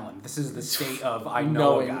Rhode Island. This is the state of I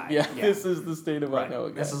know Knowing. a guy. Yeah, this is the state of right. I know a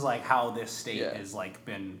guy. This is like how this state Yeah. has like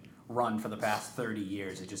been run for the past 30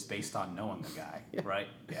 years. It's just based on knowing the guy, Yeah. right?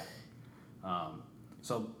 Yeah.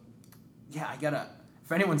 So, yeah, I gotta.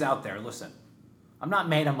 If anyone's out there, listen. I'm not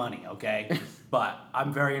made of money, okay? But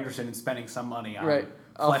I'm very interested in spending some money on Right.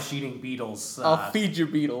 flesh-eating beetles. I'll feed your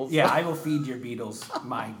beetles. Yeah, I will feed your beetles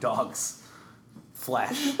my dog's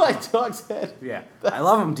flesh. My dog's head. Yeah, I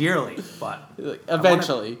love them dearly, but Like,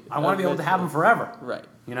 eventually. I want to be able to have them forever. Right.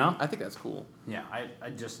 You know? I think that's cool. Yeah, I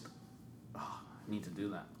just need to do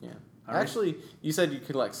that. Yeah. All right. Actually, you said you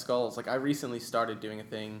collect skulls. Like, I recently started doing a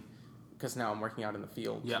thing because now I'm working out in the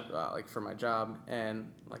field, Yeah. like for my job,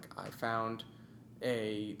 and like I found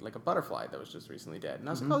a butterfly that was just recently dead, and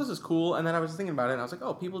I was like, oh, this is cool. And then I was thinking about it, and I was like,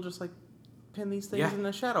 oh, people just like pin these things Yeah. in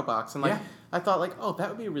a shadow box, and like Yeah. I thought like, oh, that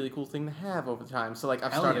would be a really cool thing to have over time. So like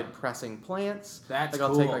I've Hell started yeah. pressing plants. That's like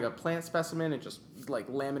I'll take cool. like a plant specimen and just like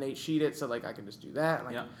laminate sheet it, so like I can just do that. And,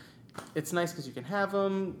 like, Yeah. it's nice because you can have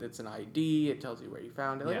them. It's an ID. It tells you where you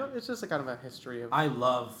found it. Like, Yeah. it's just a kind of a history of. I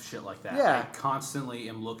love shit like that. Yeah. I constantly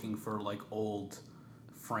am looking for like old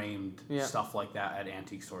framed Yeah. stuff like that at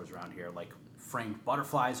antique stores around here, like framed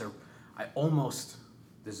butterflies, or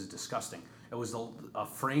this is disgusting. It was a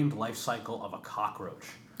framed life cycle of a cockroach.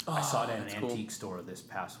 I saw it at an that's cool. antique store this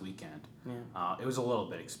past weekend. Yeah. It was a little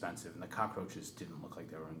bit expensive, and the cockroaches didn't look like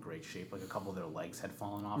they were in great shape. Like a couple of their legs had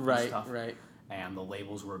fallen off and Right, stuff. right. And the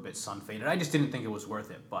labels were a bit sun faded. I just didn't think it was worth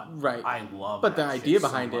it, but Right. I love. But the that idea shit so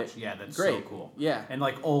behind much. it, yeah, that's great. so cool. Yeah. And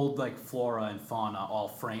like old like flora and fauna all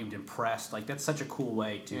framed and pressed. Like that's such a cool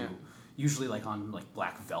way to. Yeah. Usually like on like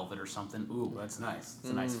black velvet or something. Ooh, that's nice. It's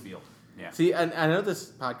a nice feel. Yeah. See, and I know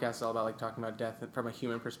this podcast is all about like talking about death from a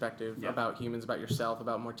human perspective, Yeah. about humans, about yourself,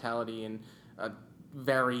 about mortality, and a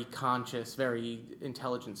very conscious, very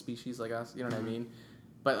intelligent species like us. You know what I mean?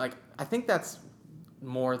 But like, I think that's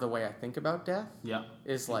more the way I think about death. Yeah.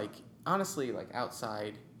 Is like honestly, like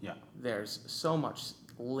outside, Yeah. there's so much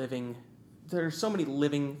living. There's so many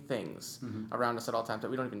living things around us at all times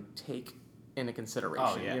that we don't even take into consideration.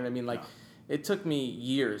 Oh, yeah. You know what I mean? Like, Yeah. it took me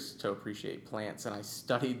years to appreciate plants, and I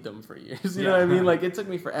studied them for years. You Yeah. know what I mean? Like, it took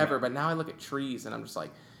me forever, Yeah. but now I look at trees, and I'm just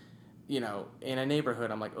like, you know, in a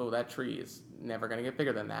neighborhood, I'm like, oh, that tree is never going to get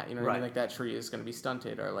bigger than that. You know what I mean? Right. Like, that tree is going to be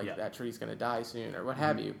stunted, or like Yeah. that tree's going to die soon, or what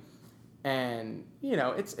have you. And, you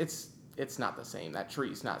know, it's not the same. That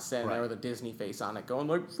tree's not standing there Right. with a Disney face on it going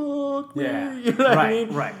like, fuck me. Yeah. You know what right. I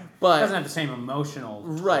mean? Right. But- it doesn't have the same emotional.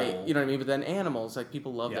 Right, toll. you know what I mean? But then animals, like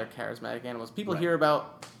people love Yeah. their charismatic animals. People Right. hear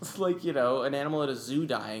about, like, you know, an animal at a zoo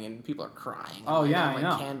dying and people are crying. Oh, Like, yeah, have, I like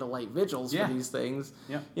know. candlelight vigils Yeah. for these things.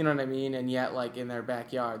 Yeah. You know what I mean? And yet, like, in their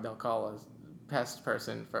backyard, they'll call a pest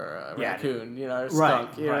person for a Yeah, raccoon, you know, or Right.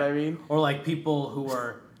 skunk. You know what I mean? Or like people who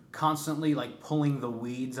are constantly like pulling the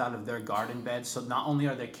weeds out of their garden beds. So not only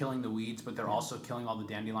are they killing the weeds, but they're also killing all the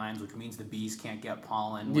dandelions, which means the bees can't get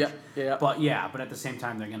pollen. Which, Yeah. But at the same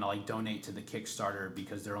time, they're gonna like donate to the Kickstarter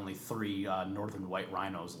because there are only 3 northern white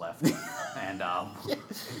rhinos left, and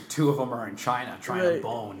 2 of them are in China trying Right. to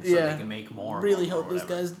bone so Yeah. they can make more. of Really them or hope this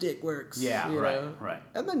whatever. guy's dick works. Yeah, you right, know? right.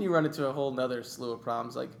 And then you run into a whole nother slew of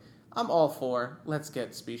problems. Like, I'm all for let's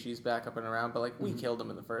get species back up and around, but like we killed them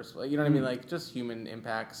in the first place. You know what I mean? Like just human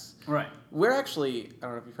impacts. Right. We're actually, I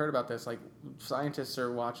don't know if you've heard about this, like scientists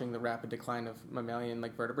are watching the rapid decline of mammalian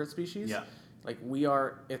like vertebrate species. Yeah. Like we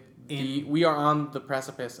are we are on the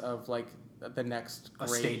precipice of like the next A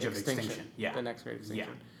great stage of extinction. extinction. Yeah. The next great extinction.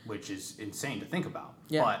 Yeah. Which is insane to think about.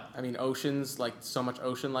 Yeah, But I mean, oceans, like so much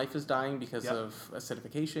ocean life is dying because Yep. of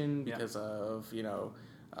acidification, Yep. because of, you know,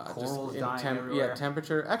 Corals in dying everywhere.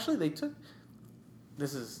 temperature. Actually, they took,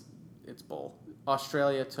 it's bull.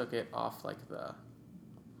 Australia took it off like the,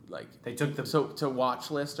 like, they took the so to watch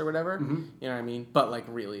list or whatever, Mhm. you know what I mean? But like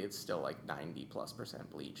really, it's still like 90+%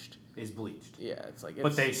 bleached. is bleached. Yeah, it's like,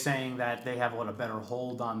 But they saying that they have a better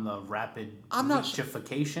hold on the rapid I'm not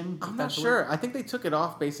bleachification. I'm not sure. I think they took it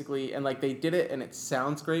off basically, and like they did it, and it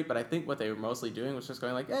sounds great. But I think what they were mostly doing was just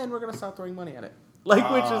going like, "And we're gonna stop throwing money at it," like,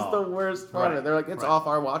 which is the worst part of right, it. They're like, "It's right. off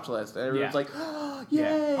our watch list," and everyone's Yeah. like, "Oh,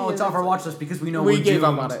 yay!" Oh, it's And off our watch list because we know We we're gave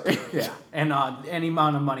up doomed. on it. Yeah, and any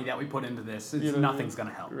amount of money that we put into this, You know what I nothing's mean?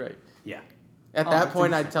 gonna help. Right. Yeah. At Oh, that that's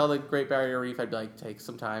point, I'd interesting. tell the Great Barrier Reef, I'd be like, take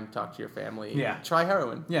some time, talk to your family. Yeah. Try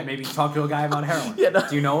heroin. Yeah, maybe talk to a guy about heroin. Yeah, no.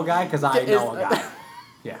 Do you know a guy? Because I Yeah, know a is- guy.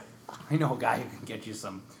 Yeah, I know a guy who can get you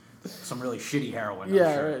some really shitty heroin. I'm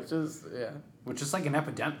Yeah, sure. right. Just, yeah. Which is like an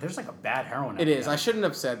epidemic. There's like a bad heroin It epidemic. is. I shouldn't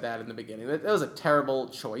have said that in the beginning. That was a terrible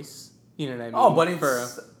choice. You know what I mean? Oh, but For-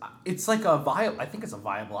 it's like a viable. I think it's a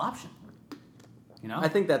viable option. You know. I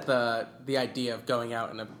think that the idea of going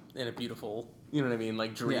out in a beautiful, you know what I mean,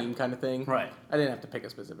 like dream Yeah. kind of thing. Right. I didn't have to pick a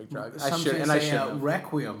specific drug. I Some should, say and I say should. a have.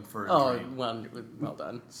 requiem for a Oh, dream. well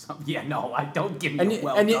done. Yeah, no, I don't give me And a you,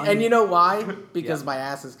 well and, you, done. and you know why? Because Yeah. my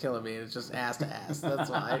ass is killing me. It's just ass to ass.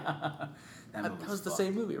 That's why. that That was the fucked.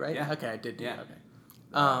 same movie, right? Yeah. Okay, I did do Yeah. that.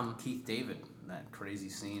 Okay. Keith David, that crazy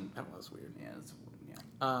scene. That was weird. Yeah, yeah.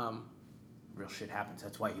 Um, Real shit happens.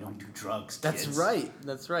 That's why you don't do drugs. that's kids. right.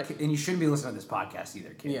 That's right. And you shouldn't be listening to this podcast either,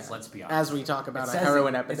 kids. Yeah. Let's be honest. As we talk about It a says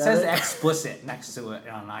heroin it epidemic. says explicit next to it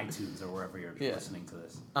on iTunes or wherever you're Yeah. listening to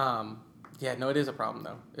this. Yeah, no, it is a problem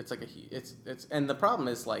though. It's like it's and the problem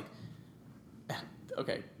is like,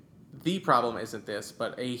 okay, the problem isn't this,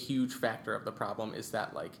 but a huge factor of the problem is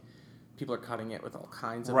that like, people are cutting it with all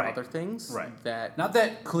kinds of Right. other things. Right. That Not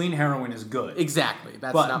that clean heroin is good. exactly.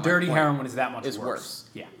 That's but not my dirty point. heroin is that much Is worse. worse.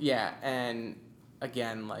 Yeah. Yeah, and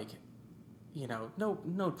again, like, you know,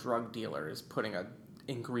 no drug dealer is putting a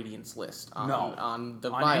ingredients list on No. on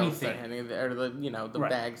the On vials anything. or the the Right.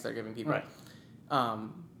 bags they're giving people. Right.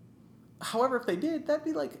 However, if they did, that'd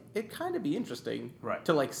be like it'd kind of be interesting Right.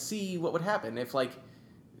 to like see what would happen if like.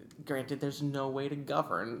 Granted, there's no way to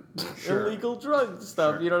govern Sure. illegal drug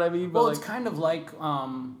stuff. Sure. You know what I mean? Well, But it's like, kind of like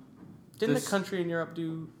didn't this- a country in Europe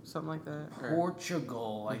do something like that? Or-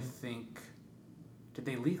 Portugal, I think. Did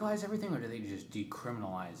they legalize everything or did they just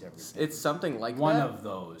decriminalize everything? It's something like One that. of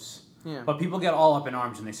those. Yeah. But people get all up in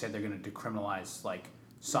arms and they say they're going to decriminalize like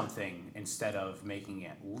something instead of making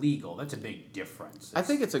it legal. That's a big difference. I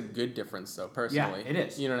think it's a good difference, though. yeah, Personally, it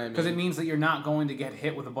is. You know what I mean? Because it means that you're not going to get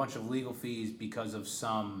hit with a bunch of legal fees because of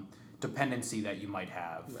some dependency that you might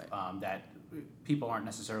have. Right. That people aren't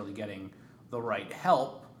necessarily getting the right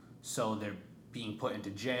help, so they're being put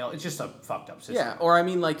into jail. It's just a fucked up system. Yeah, or I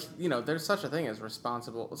mean, like, you know, there's such a thing as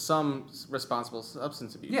responsible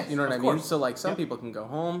substance abuse. Yes, you know what of I mean? course. So, like, some Yep. people can go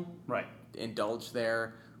home, Right. indulge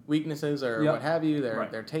their weaknesses or Yep. what have you, their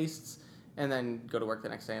Right. their tastes, and then go to work the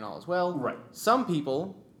next day and all is well. Right. Some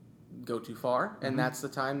people go too far, and that's the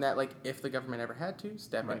time that, like, if the government ever had to,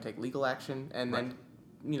 step in, Right. take legal action, and Right. then,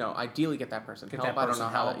 you know, ideally get that person Get help. that I person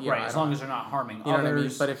don't know how. help. That, you know, right. I As don't- long as they're not harming you know others. what I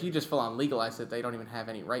mean? But if you just full on legalize it, they don't even have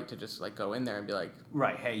any right to just like go in there and be like,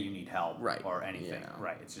 Right, hey, you need help, Right, or anything, you know.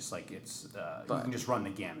 right? It's just like you But- can just run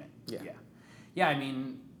the gamut. Yeah. Yeah. I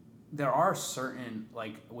mean, there are certain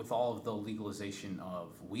like with all of the legalization of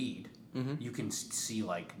weed, Mm-hmm. you can see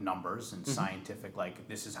like numbers and scientific like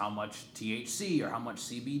this is how much THC or how much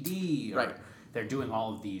CBD. Or Right. They're doing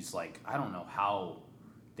all of these like I don't know how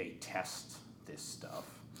they test this stuff.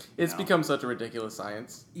 you it's know? become such a ridiculous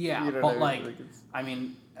science. Yeah, You know but what I mean? like, it's- I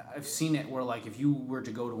mean, I've seen it where like if you were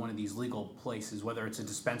to go to one of these legal places, whether it's a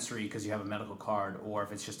dispensary because you have a medical card, or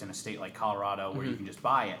if it's just in a state like Colorado where you can just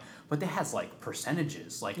buy it, but it has like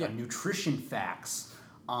percentages, like Mm-hmm. Yeah. a nutrition facts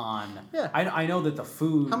on. Yeah. I know that the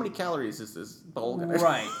food. how many calories is this bowl gonna?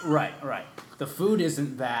 Right. The food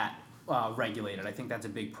isn't that regulated. I think that's a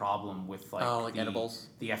big problem with like Oh, like edibles?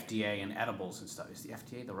 the FDA and edibles and stuff. Is the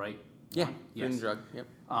FDA the right? Yeah, one? food and drug. Yep.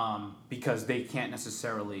 Because they can't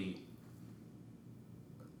necessarily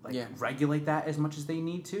like Yeah. regulate that as much as they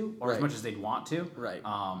need to, or as Right. much as they'd want to. Right.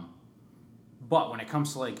 But when it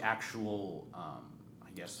comes to like actual, I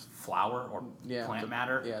guess flour or Yeah, plant the-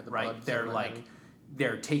 matter, yeah, the right? buds They're or what like have you.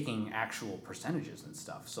 they're taking actual percentages and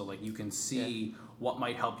stuff. So like you can see what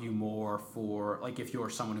might help you more for like if you're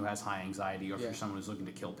someone who has high anxiety or if Yeah. you're someone who's looking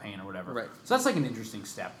to kill pain or whatever. Right. So that's like an interesting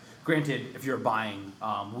step. Granted, if you're buying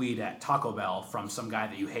weed at Taco Bell from some guy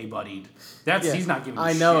that you hey buddied, that's Yeah. he's not giving you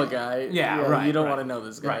I know shit. a guy. Yeah, right. You don't right. want to know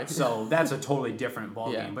this guy. Right. So that's a totally different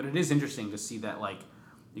ballgame. Yeah. But it is interesting to see that like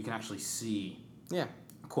you can actually see yeah.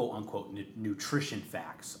 quote unquote nutrition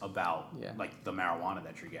facts about Yeah. like the marijuana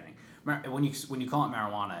that you're getting. When you call it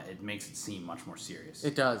marijuana, it makes it seem much more serious.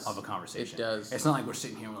 It does. Of a conversation. It does. It's not like we're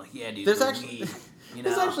sitting here and we're like, yeah, dude, There's we're actually, weed, you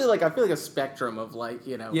there's know? actually like I feel like a spectrum of like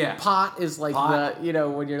Yeah. pot is like Pot. the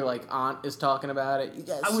when your like aunt is talking about it. You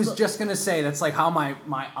guys I was smoke- just gonna say that's like how my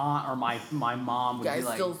aunt or my mom would you guys be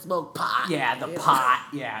like, still smoke pot. yeah, the You know? pot,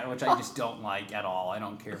 yeah, which I just don't like at all. I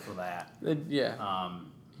don't care for that. Yeah.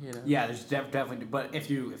 You know. Yeah, there's definitely, but if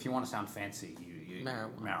you want to sound fancy, you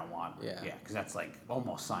Marijuana. Yeah, Yeah. because that's like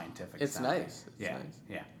almost scientific. It's sounding. nice. It's yeah, nice.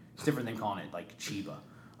 yeah. It's different than calling it like Chiba.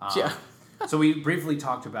 Yeah. So we briefly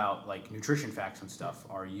talked about like nutrition facts and stuff.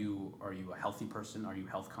 Are you a healthy person? Are you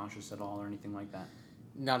health conscious at all or anything like that?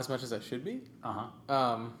 Not as much as I should be. Uh-huh.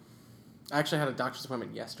 I actually had a doctor's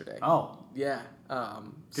appointment yesterday. Oh. Yeah.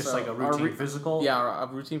 Just So like a routine physical? Yeah, a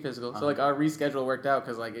routine physical. So like our reschedule worked out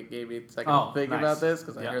because like it gave me a second Oh, to think nice. about this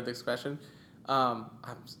because I Yeah. heard this question. I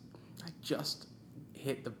just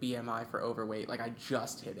hit the BMI for overweight. Like I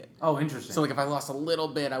just hit it. Oh, interesting. So like if I lost a little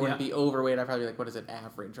bit, I wouldn't Yeah. be overweight. I'd probably be like, what is it,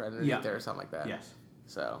 average right underneath Yeah. there or something like that. Yes.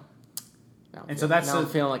 So. Now And so that's now I'm the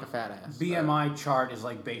feeling like a fat ass. BMI chart is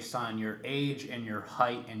like based on your age and your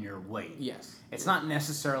height and your weight. Yes. It's not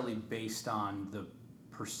necessarily based on the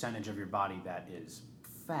percentage of your body that is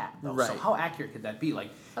fat, though. So Right. how accurate could that be? Like,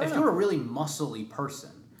 I don't if know. you're a really muscly person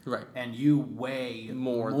Right. and you weigh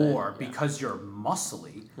More more than- yeah. because you're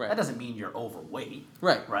muscly, Right. that doesn't mean you're overweight.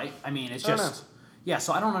 Right. Right? I mean, it's I don't just... Yeah,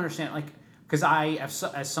 so I don't understand, like... Because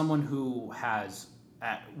as someone who has,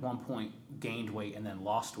 at one point, gained weight and then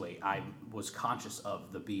lost weight, I was conscious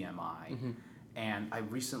of the BMI. Mm-hmm. And I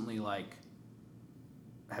recently, like...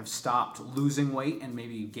 have stopped losing weight and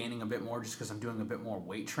maybe gaining a bit more just because I'm doing a bit more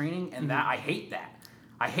weight training, and that I hate that.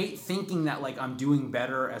 I hate thinking that like I'm doing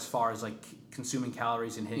better as far as like consuming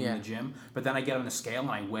calories and hitting Yeah. the gym, but then I get on the scale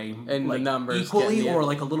and I weigh And like the numbers equally get- yeah. or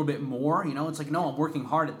like a little bit more. You know, it's like no, I'm working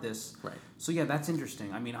hard at this. Right. So yeah, that's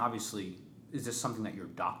interesting. I mean, obviously, is this something that your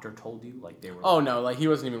doctor told you? Like they were. Oh no, like he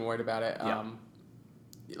wasn't even worried about it. Yeah.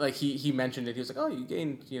 Like he mentioned it. He was like, "Oh, you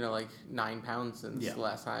gained, like 9 pounds since Yeah. the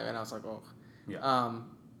last time," and I was like, "Oh." Yeah.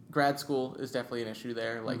 Grad school is definitely an issue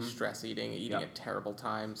there, like stress eating Yeah. at terrible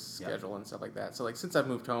times, Yeah. schedule and stuff like that. So like since I've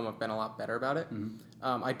moved home, I've been a lot better about it. Mhm.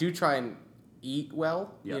 I do try and eat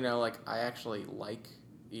well. Yeah. Like I actually like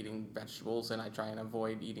eating vegetables, and I try and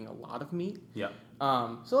avoid eating a lot of meat. Yeah.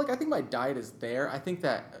 So like I think my diet is there. I think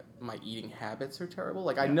that my eating habits are terrible.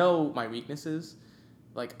 Like I Yeah. know my weaknesses.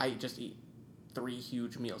 Like I just eat 3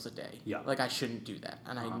 huge meals a day. Yeah. Like I shouldn't do that.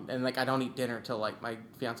 And Uh-huh. I don't eat dinner till like my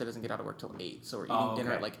fiance doesn't get out of work till 8. So we're eating Oh,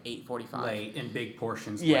 dinner okay. at like 8:45. Late in big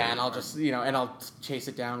portions. Yeah, late, and I'll or- just and I'll chase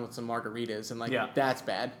it down with some margaritas and like Yeah. that's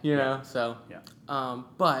bad, Yeah. know. So Yeah.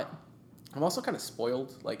 but I'm also kind of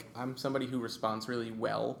spoiled. Like I'm somebody who responds really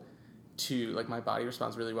well to like my body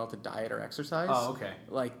responds really well to diet or exercise. Oh, okay.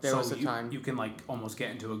 Like there so was a time you can like almost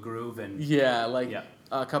get into a groove and Yeah, like Yeah.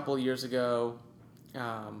 a couple of years ago,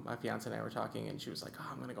 my fiance and I were talking, and she was like, "Oh,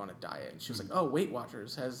 I'm gonna go on a diet." And she was like, "Oh, Weight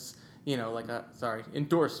Watchers has, like a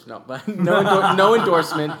endorsed, no, but no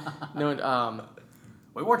endorsement, no,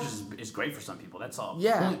 Weight Watchers is great for some people. That's a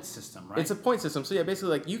Yeah. point system, right? It's a point system. So yeah, basically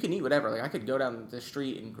like you can eat whatever. Like I could go down the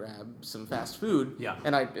street and grab some fast food. Yeah.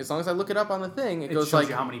 And as long as I look it up on the thing, it It goes shows like,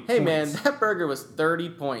 you how many "Hey man, points." that burger was 30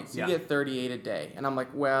 points. You Yeah. get 38 a day." And I'm like,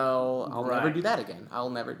 "Well, I'll never Right. do that again. I'll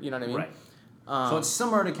never." You know what I mean? Right. So it's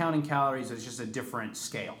similar to counting calories. It's just a different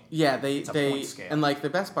scale. Yeah, a point they scale. and like the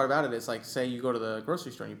best part about it is like say you go to the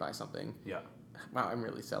grocery store and you buy something. Yeah. Wow, I'm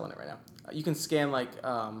really selling it right now. You can scan like it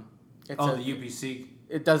Oh, says, the UPC.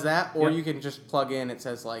 it does that, or Yep. you can just plug in. It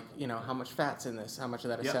says like how much fat's in this, how much of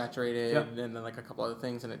that is Yep. saturated, Yep. and then like a couple other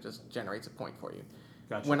things, and it just generates a point for you.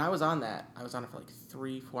 Gotcha. When I was on that, I was on it for like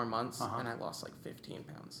 3-4 months, Uh-huh. and I lost like 15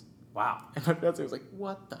 pounds. Wow. And my fiance was like,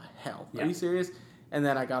 "What the hell? Yeah. Are you serious?" And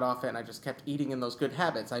then I got off it, and I just kept eating in those good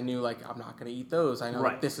habits. I knew like I'm not gonna eat those. I know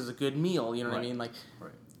Right. like, this is a good meal. You know what I Right. mean? Like,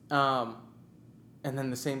 Right. and then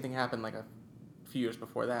the same thing happened like a few years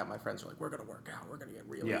before that. My friends were like, "We're gonna work out. We're gonna get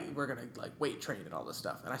really. Yeah. We're gonna like weight train and all this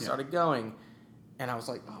stuff." And I Yeah. started going, and I was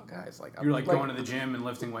like, "Oh, guys, like You're like going to the gym and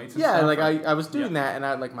lifting weights. And yeah, stuff, like or- I was doing Yeah. that, and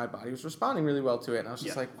I like my body was responding really well to it, and I was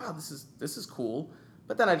just Yeah. like, wow, this is cool.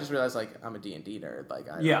 But then I just realized like I'm a D&D nerd. Like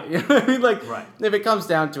Yeah. you know what I mean? Like Right. if it comes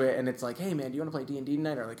down to it, and it's like, hey man, do you want to play D&D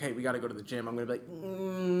tonight? Or like, hey, we got to go to the gym. I'm gonna be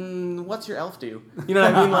like, what's your elf do? You know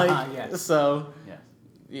what I mean? Like Yes. so.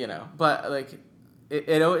 Yes. But like,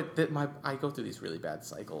 I go through these really bad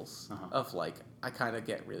cycles Uh-huh. of like, I kind of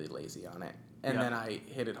get really lazy on it, and Yeah. then I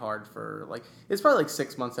hit it hard for like, it's probably like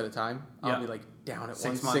 6 months at a time. I'll Yeah. be like down at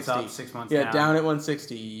 6 160. months up, 6 months Yeah, down. down at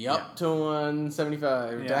 160, up Yeah. to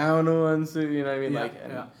 175, Yeah. down to 160. You know what I mean? Yeah, Like,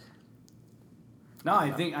 and- yeah. No,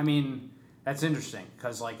 I mean, that's interesting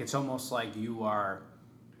because like it's almost like you're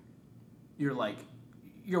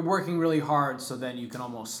working really hard, so then you can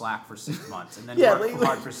almost slack for 6 months, and then Yeah, work like-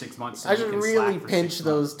 hard for 6 months. So I you should can really slack for 6 pinch months.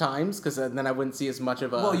 those times because then I wouldn't see as much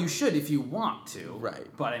of a. Well, you should if you want to. Right.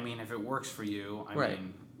 But I mean, if it works for you, I Right.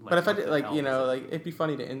 mean. But if I what did, the like, hell you is know, it? like, it'd be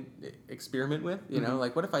funny to experiment with, you know? Mhm.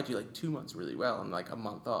 Like, what if I do, like, 2 months really well and, like, a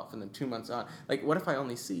month off and then 2 months on? Like, what if I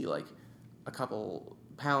only see, like, a couple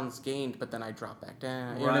pounds gained, but then I drop back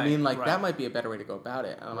down? You know what I Right, mean? Like, right. that might be a better way to go about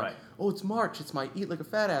it. And I'm Right. like, oh, it's March. It's my eat like a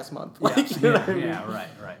fat ass month. Yeah, Like, you know yeah, what I mean? yeah,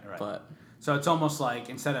 right. But, So it's almost like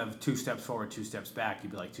instead of 2 steps forward, 2 steps back,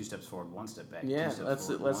 you'd be like 2 steps forward, 1 step back. Yeah, 2 steps let's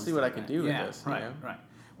forward, let's 1 see what I step can back. do with Yeah, this. right, You know? right.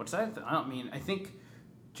 Which I don't mean. I think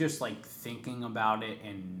just like thinking about it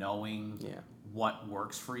and knowing what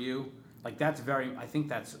works for you, like that's very. I think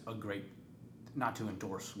that's a great. Not to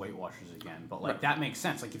endorse Weight Watchers again, but like that makes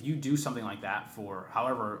sense. Like if you do something like that for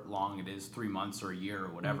however long it is, 3 months or a year or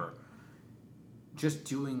whatever, just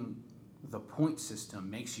doing the point system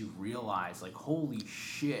makes you realize like holy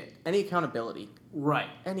shit. Any accountability. Right.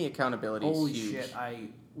 Any accountability Holy is huge.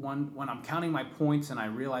 shit! When I'm counting my points and I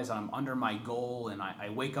realize that I'm under my goal, and I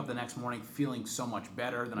wake up the next morning feeling so much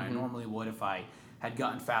better than I normally would if I had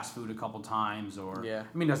gotten fast food a couple times, or I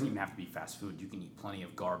mean, it doesn't even have to be fast food. You can eat plenty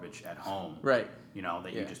of garbage at home, Right. You know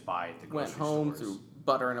that you just buy at the Went grocery home, stores. threw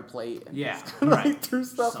butter in a plate, and Yeah, just right. threw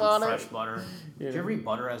stuff Some on fresh it. butter. Did you ever eat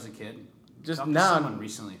butter as a kid? Just Talked to no. someone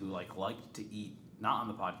recently who liked to eat, not on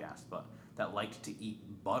the podcast, but that liked to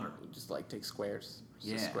eat butter. Just like take squares.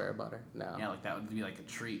 Just a Yeah. square of butter. No. Yeah, like that would be like a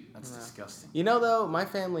treat. That's disgusting. You know, though, my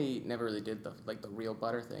family never really did the real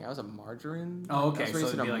butter thing. I was a margarine. Oh, okay, I was so raised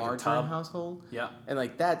it'd in be a like a margarine tub? household. Yeah. And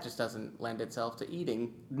like that just doesn't lend itself to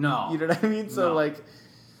eating. No. You know what I mean? So No. like,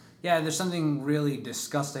 Yeah, there's something really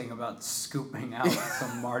disgusting about scooping out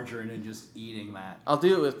some margarine and just eating that. I'll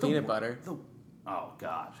do it with peanut butter. Oh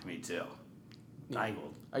God, me too. I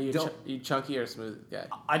will. Are you don't- you chunky or smooth guy?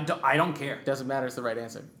 I don't care. Doesn't matter. It's the right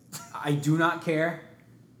answer. I do not care.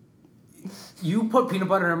 You put peanut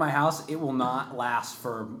butter in my house, it will not last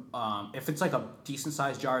for. If it's like a decent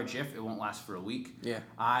sized jar of Jif, it won't last for a week. Yeah.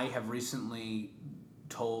 I have recently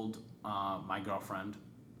told my girlfriend,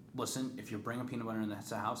 listen, if you're bringing peanut butter in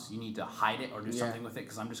the house, you need to hide it or do something with it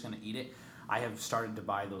because I'm just going to eat it. I have started to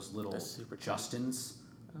buy those little That's super cheap. Justin's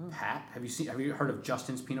Pat. Have you heard of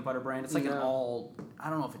Justin's peanut butter brand? It's like an No. all, I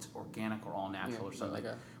don't know if it's organic or all natural or something, like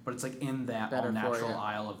a but it's like in that better all for natural you.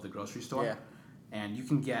 aisle of the grocery store. Yeah. And you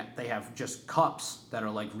can they have just cups that are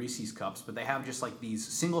like Reese's cups, but they have just like these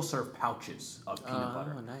single serve pouches of peanut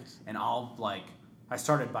butter. Oh, nice. And I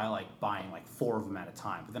started by buying 4 of them at a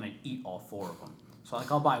time, but then I'd eat all 4 of them. So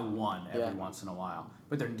I'll buy one every once in a while.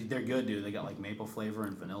 But they're good, dude. They got maple flavor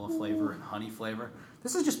and vanilla flavor and honey flavor.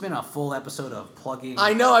 This has just been a full episode of plugging.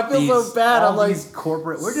 I know. I feel so bad. all I'm like these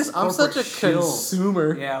corporate. We're just. I'm such a corporate shills.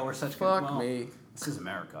 consumer. Yeah, we're such. Fuck me. This is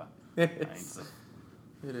America. It's- It's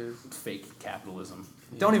It is. fake capitalism.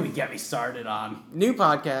 Don't even get me started on. New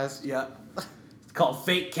podcast. Yeah. It's called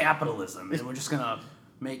fake capitalism, and we're just gonna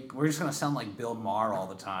sound like Bill Maher all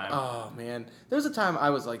the time. Oh man, there was a time I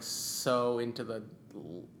was so into the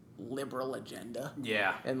liberal agenda,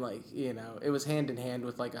 Yeah. and it was hand in hand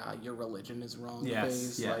with your religion is wrong. Yes,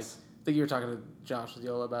 phase. yes. I think you were talking to Josh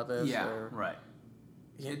Yola about this. Yeah, or- right.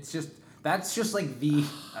 It's just that's just like the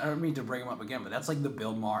I don't mean to bring him up again, but that's like the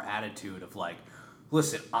Bill Maher attitude of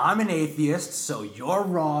listen, I'm an atheist, so you're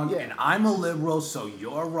wrong, Yeah. and I'm a liberal, so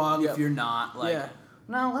you're wrong Yep. if you're not. Yeah.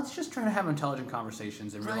 No, let's just try to have intelligent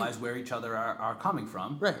conversations and Right. realize where each other are coming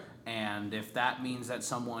from. Right. And if that means that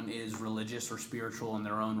someone is religious or spiritual in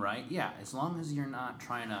their own right, yeah, as long as you're not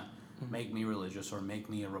trying to make me religious or make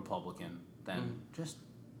me a Republican, then just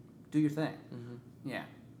do your thing. Yeah,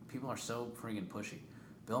 people are so friggin' pushy.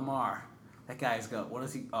 Bill Maher, that guy's got, what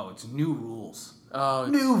is he? Oh, it's new rules. Oh,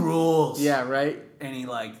 New rules. yeah, right. And he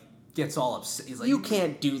gets all upset. He's like, You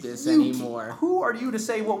can't do this "You anymore. Who are you to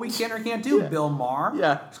say what we can or can't do, Yeah. Bill Maher?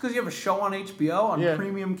 Yeah. Just because you have a show on HBO on Yeah.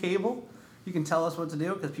 premium cable, you can tell us what to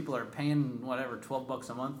do because people are paying whatever $12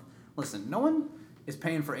 a month. Listen, no one is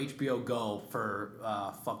paying for HBO Go for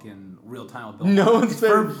fucking real time with Bill No Maher. one's It's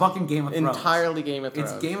for paying- fucking Game of Thrones. Entirely Game of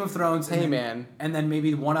Thrones. It's Game of Thrones. Hey, man. And then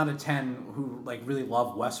maybe 1 out of 10 who really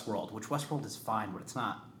love Westworld, which Westworld is fine, but it's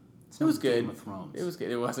not. It's It was not good. Game of Thrones. It was good.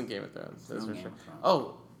 It wasn't Game of Thrones. That's No for Game sure. of Thrones.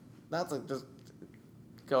 Oh, that's just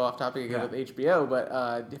go off topic again Yeah. with HBO. But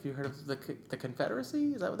have you heard of the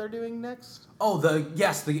Confederacy? Is that what they're doing next? Oh, the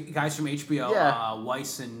guys from HBO, Yeah.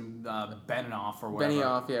 Weiss and Benioff or whatever.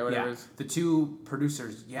 Benioff, yeah, whatever it is. The 2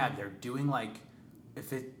 producers, they're doing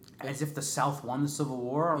as if the South won the Civil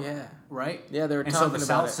War. Yeah. Right? Yeah, they were and talking so the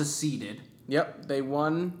about South it. seceded. Yep, they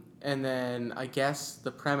won, and then I guess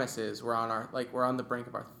the premise is we're on the brink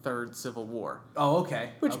of our 3rd Civil War, Oh,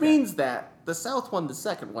 okay. which Okay. means that the South won the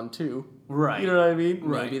 2nd one too. Right. You know what I mean?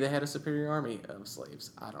 Right. Maybe they had a superior army of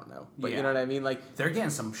slaves. I don't know, but Yeah. you know what I mean? They're getting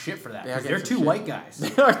some shit for that. They are 'Cause they're getting some 2 shit. white guys.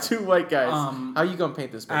 They are 2 white guys. How you gonna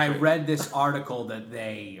paint this picture? I read this article that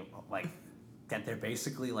they that they're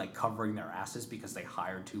basically covering their asses because they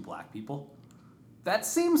hired 2 black people. That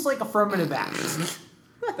seems like affirmative action.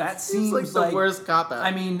 That seems like the worst cop out.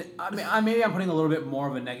 I mean, maybe I'm putting a little bit more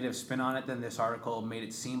of a negative spin on it than this article made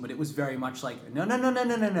it seem, but it was very much like,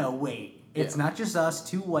 no, wait. It's not just us,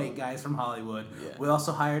 2 white guys from Hollywood. Yeah. We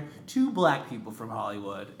also hired 2 black people from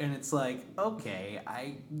Hollywood. And it's like, okay,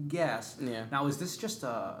 I guess. Yeah. Now, is this just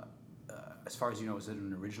as far as you know, is it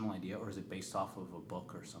an original idea or is it based off of a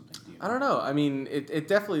book or something? Do you know? I don't know. I mean, it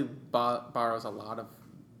definitely borrows a lot of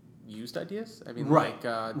used ideas. I mean, Right.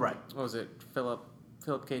 like, Right. what was it?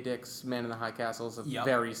 Philip K. Dick's Man in the High Castle is Yep.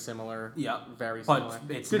 very similar. Yeah. Very similar.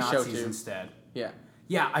 But it's Good show, Nazis too. instead. Yeah.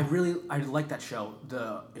 Yeah, I like that show.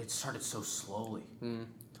 It started so slowly.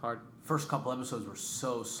 Hard. First couple episodes were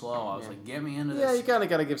so slow. I was like, get me into Yeah, this. you kind of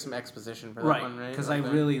got to give some exposition for that Right, one, right? because Like I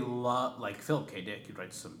that. really love, like, Philip K. Dick. He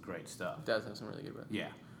writes some great stuff. Does have some really good books. Yeah.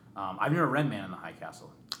 I've never read Man in the High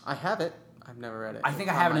Castle. I have it. I've never read it. I think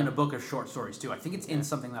I It's have it in online. a book of short stories, too. I think it's in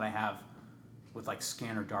something that I have with, like,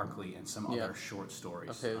 Scanner Darkly and some other short stories.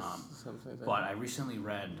 Of his, something like that. But I recently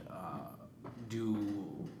read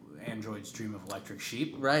Do Androids Dream of Electric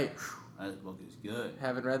Sheep? Right. That book is good.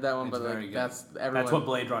 Haven't read that one, It's but very like, good. that's everyone. That's what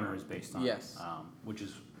Blade Runner is based on. Yes. Which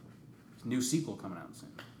is new sequel coming out soon.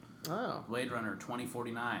 Oh. Blade Runner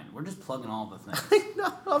 2049. We're just plugging all the things.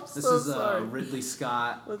 No, I'm This so is sorry. Ridley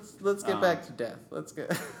Scott. Let's get back to death. Let's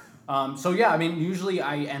get. So yeah, I mean, usually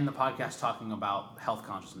I end the podcast talking about health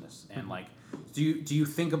consciousness and like, do you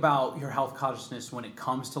think about your health consciousness when it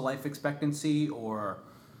comes to life expectancy, or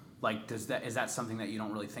like is that something that you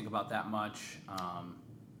don't really think about that much?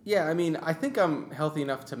 Yeah, I mean, I think I'm healthy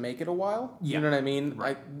enough to make it a while. Yeah. You know what I mean?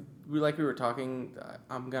 Right. We were talking.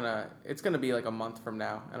 It's gonna be like a month from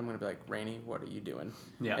now, and I'm gonna be like, Rainey, what are you doing?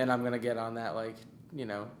 Yeah. And I'm gonna get on that like,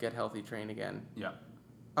 get healthy train again. Yeah.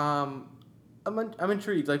 I'm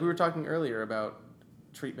intrigued. Like we were talking earlier about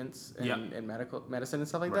treatments and, Yeah. and medicine and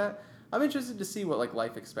stuff like Right. that. I'm interested to see what like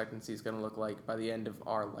life expectancy is going to look like by the end of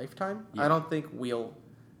our lifetime. Yeah. I don't think we'll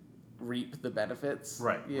reap the benefits.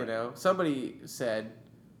 Right, You right. know, somebody said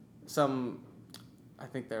I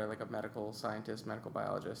think they're like a medical scientist, medical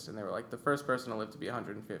biologist, and they were like, the first person to live to be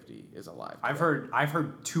 150 is alive. I've today."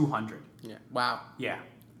 heard 200. Yeah. Wow. Yeah.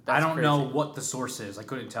 That's I don't know crazy. what the source is. I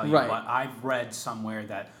couldn't tell you, Right. but I've read somewhere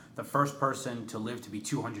that the first person to live to be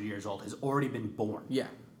 200 years old has already been born. Yeah.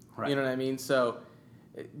 Right. You know what I mean? So,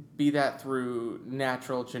 be that through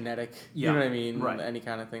natural, genetic, Yeah. you know what I mean? Right. Any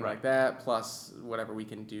kind of thing Right. like that, plus whatever we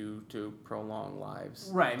can do to prolong lives.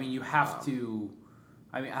 Right. I mean, you have to.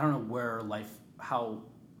 I mean, I don't know how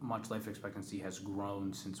much life expectancy has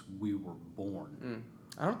grown since we were born.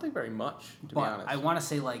 I don't think very much, to be But honest. I want to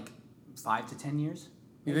say like 5 to 10 years.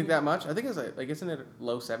 You think that much? I think it's like isn't it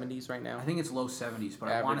low 70s right now? I think it's low 70s, but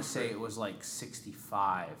I want to Average say for- it was like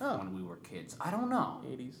 65 Oh. when we were kids. I don't know.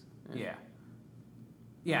 80s. Yeah.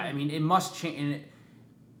 Yeah, I mean, it must change.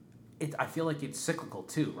 And I feel like it's cyclical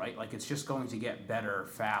too, right? Like it's just going to get better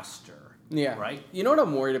faster. Yeah. Right? You know what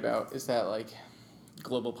I'm worried about is that like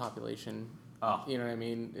global population, Oh. you know what I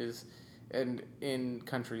mean, and in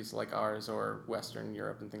countries like ours or Western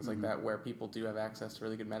Europe and things like that where people do have access to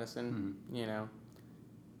really good medicine, you know,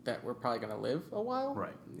 that we're probably going to live a while.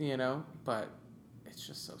 Right. You know, but it's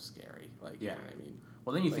just so scary. Like, Yeah. you know what I mean?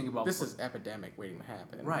 Well, then you Like, think about this is epidemic waiting to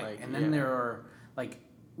happen. right, Like, and then there are like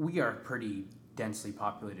we are a pretty densely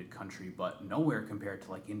populated country, but nowhere compared to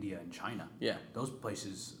like India and China. Yeah. Those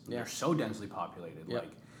places Yeah. they're so densely populated. Yep.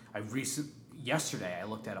 Like yesterday I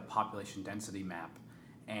looked at a population density map,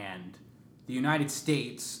 and the United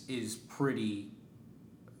States is pretty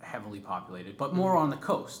heavily populated, but more on the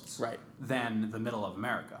coasts Right. than the middle of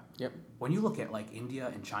America. Yep. When you look at like India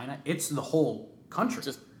and China, it's the whole country.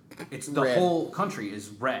 Just it's the red. whole country is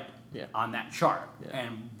red Yeah. on that chart, Yeah.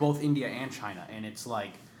 and both India and China, and it's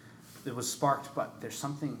like it was sparked, but there's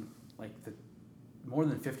something like more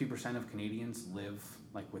than 50% of Canadians live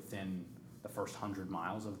like within the first 100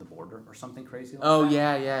 miles of the border or something crazy like Oh,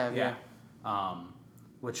 that. yeah.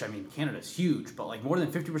 Which I mean, Canada's huge, but like more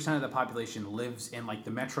than 50% of the population lives in like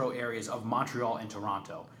the metro areas of Montreal and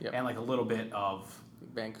Toronto, Yep. and like a little bit of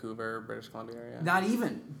Vancouver, British Columbia area. not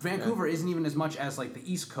even Vancouver isn't even as much as like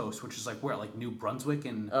the East Coast, which is like where like New Brunswick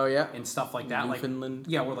and Oh, yeah. and stuff like that. Newfoundland.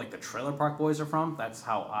 Like, yeah, where like the Trailer Park Boys are from. That's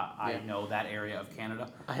how I Yeah. know that area of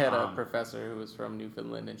Canada. I had a professor who was from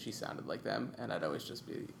Newfoundland, and she sounded like them, and I'd always just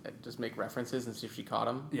make references and see if she caught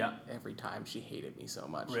them. Yeah. Every time she hated me so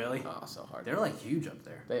much. Really? Oh, so hard. They're like huge up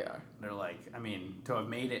there. They are. They're like, I mean, to have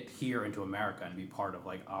made it here into America and be part of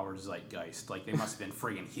like our zeitgeist, like they must have been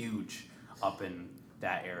friggin' huge up in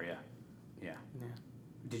that area. Yeah. Yeah.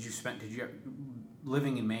 Did you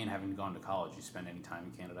living in Maine, having gone to college, you spend any time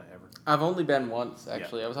in Canada ever? I've only been once,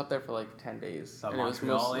 actually. I was up there for like 10 days. The and it was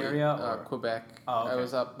Montreal mostly, area, or? Quebec. Oh, okay. I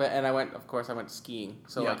was up, and I went, of course, I went skiing.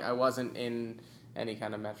 So, Yeah. like, I wasn't in any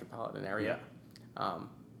kind of metropolitan area.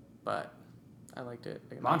 But I liked it.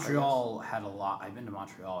 enough, I Montreal had a lot. I've been to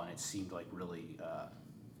Montreal, and it seemed like really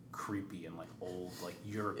creepy and like old, like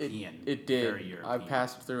guess. European. It did. Very European. I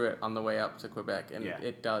passed through it on the way up to Quebec, and Yeah.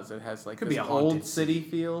 it does. It has like Could this be a haunted old city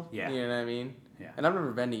feel. Yeah. You know what I mean? Yeah. And I've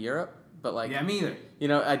never been to Europe, but like, Yeah, me either. you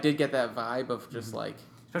know, I did get that vibe of just like,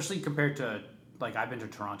 Especially compared to, like, I've been to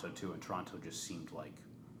Toronto too, and Toronto just seemed like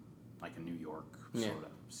a New York Yeah. sort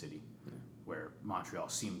of city, where Montreal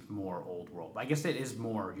seemed more old world. I guess it is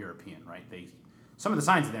more European, right? Some of the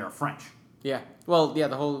signs in there are French. yeah. Well, yeah,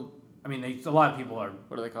 the whole, I mean, a lot of people are.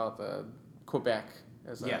 what do they call it? The Quebec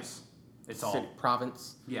as a Yes, it's city, all.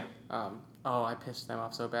 province. Yeah. I pissed them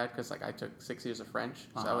off so bad because like I took 6 years of French,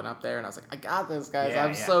 so I Uh-huh. went up there and I was like, I got this, guys. Yeah,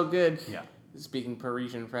 I'm yeah. so good. Yeah. Speaking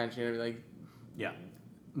Parisian French, you know, like Yeah.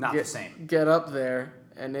 Not the same. Get up there,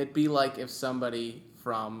 and it'd be like if somebody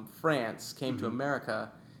from France came Mm-hmm. to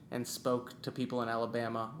America and spoke to people in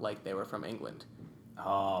Alabama like they were from England.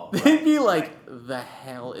 Oh. They'd be like, "The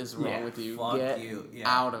hell is wrong Yeah, with you? fuck Get you. Yeah.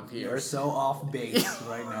 out of here!" You're so off base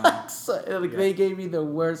right now. So, like, they gave me the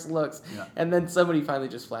worst looks. Yeah. And then somebody finally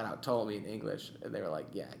just flat out told me in English, and they were like,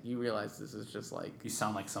 "Yeah, you realize this is just like." You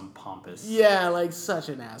sound like some pompous. Yeah, like such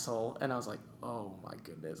an asshole. And I was like, oh my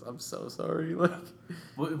goodness, I'm so sorry. Like,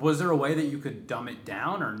 Was there a way that you could dumb it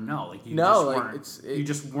down, or no? Like you No, just like, weren't. You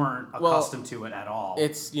just weren't well, accustomed to it at all.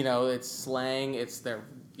 it's, you know, it's slang, it's their,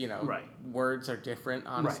 you know, Right. words are different,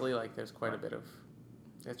 honestly. Like, there's quite a bit of,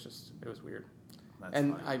 it was weird. That's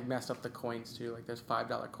And funny. I messed up the coins too. Like, there's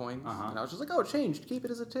 $5 coins. Uh-huh. And I was just like, oh, changed, keep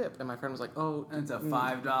it as a tip. And my friend was like, oh, It's a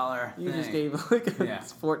 $5 you thing. just gave like a Yeah.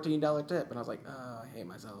 $14 tip. And I was like, oh, I hate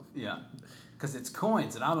myself. Yeah, because it's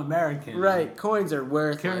coins, and I'm American. Right, coins are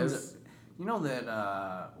worthless. Coins- You know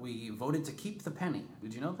that we voted to keep the penny.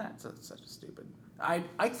 Did you know that? That's such a stupid.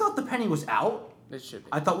 I thought the penny was out. It should be.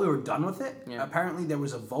 I thought we were done with it. Yeah. Apparently, there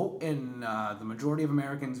was a vote, and the majority of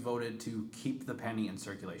Americans voted to keep the penny in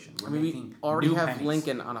circulation. We're I mean, making we already new have pennies.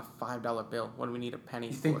 Lincoln on a $5 bill. What do we need a penny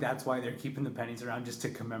You for? think that's why they're keeping the pennies around, just to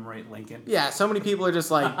commemorate Lincoln? Yeah, so many people are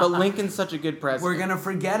just like, but Lincoln's such a good president. We're gonna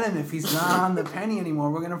forget him if he's not on the penny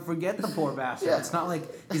anymore. We're gonna forget the poor bastard. Yeah. It's not like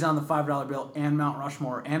he's on the $5 bill and Mount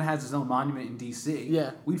Rushmore and has his own monument in D.C.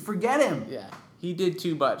 Yeah. We'd forget him. Yeah, he did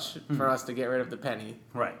too much Hmm. for us to get rid of the penny.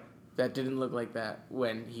 Right. That didn't look like that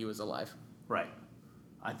when he was alive. Right.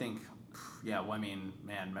 I think. Yeah. Well, I mean,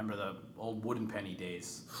 man, remember the old wooden penny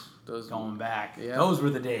days? Those Going back. Yeah. Those were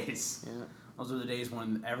the days. Yeah. Those were the days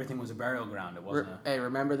when everything was a burial ground. It wasn't. Hey,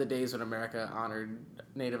 remember the days when America honored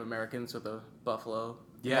Native Americans with a buffalo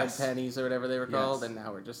Yes. head pennies or whatever they were called, Yes. and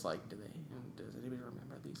now we're just like, does anybody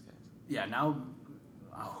remember these guys? Yeah. Now,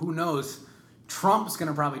 who knows? Trump's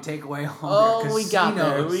gonna probably take away all Oh, their we casinos. got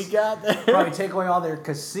there. We got there. Probably take away all their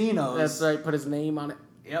casinos. That's right. Put his name on it.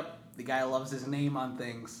 Yep, the guy loves his name on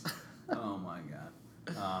things. Oh my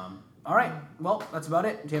god. All right, well, that's about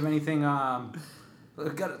it. Do you have anything?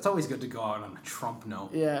 It's always good to go out on a Trump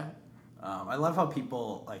note. Yeah. I love how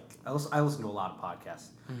people I listen to a lot of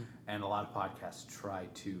podcasts, and a lot of podcasts try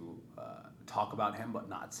to talk about him but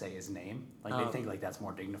not say his name. Like they think like that's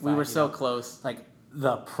more dignified. We were you so know? close. Like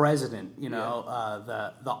the president, you know,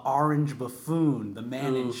 the orange buffoon, the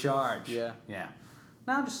man in charge. Yeah. Yeah.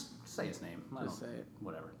 No, just say his name. I Just don't- say it.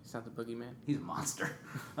 Whatever. He's not the boogeyman. He's a monster.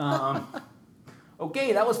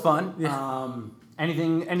 Okay, that was fun.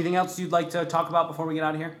 Anything else you'd like to talk about before we get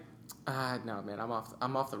out of here? No, man,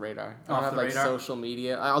 I'm off the radar. I Off don't have the like radar? social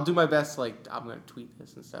media. I'll do my best. Like, I'm gonna tweet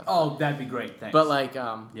this and stuff. Oh, that'd be great. Thanks. But like,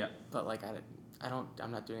 yeah. But like,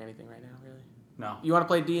 I'm not doing anything right now, really. No. You want to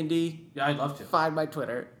play D&D? Yeah, I'd love to. Find my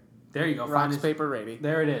Twitter. There you go. Find Rocks, his- paper, ready.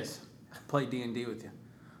 There it is. Play D&D with you.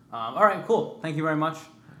 All right, cool. Thank you very much.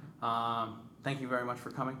 Thank you very much for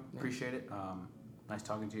coming. Appreciate it. Nice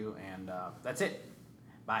talking to you. And that's it.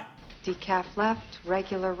 Bye. Decaf left,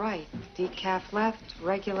 regular right. Decaf left,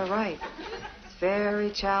 regular right. It's very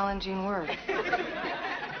challenging work.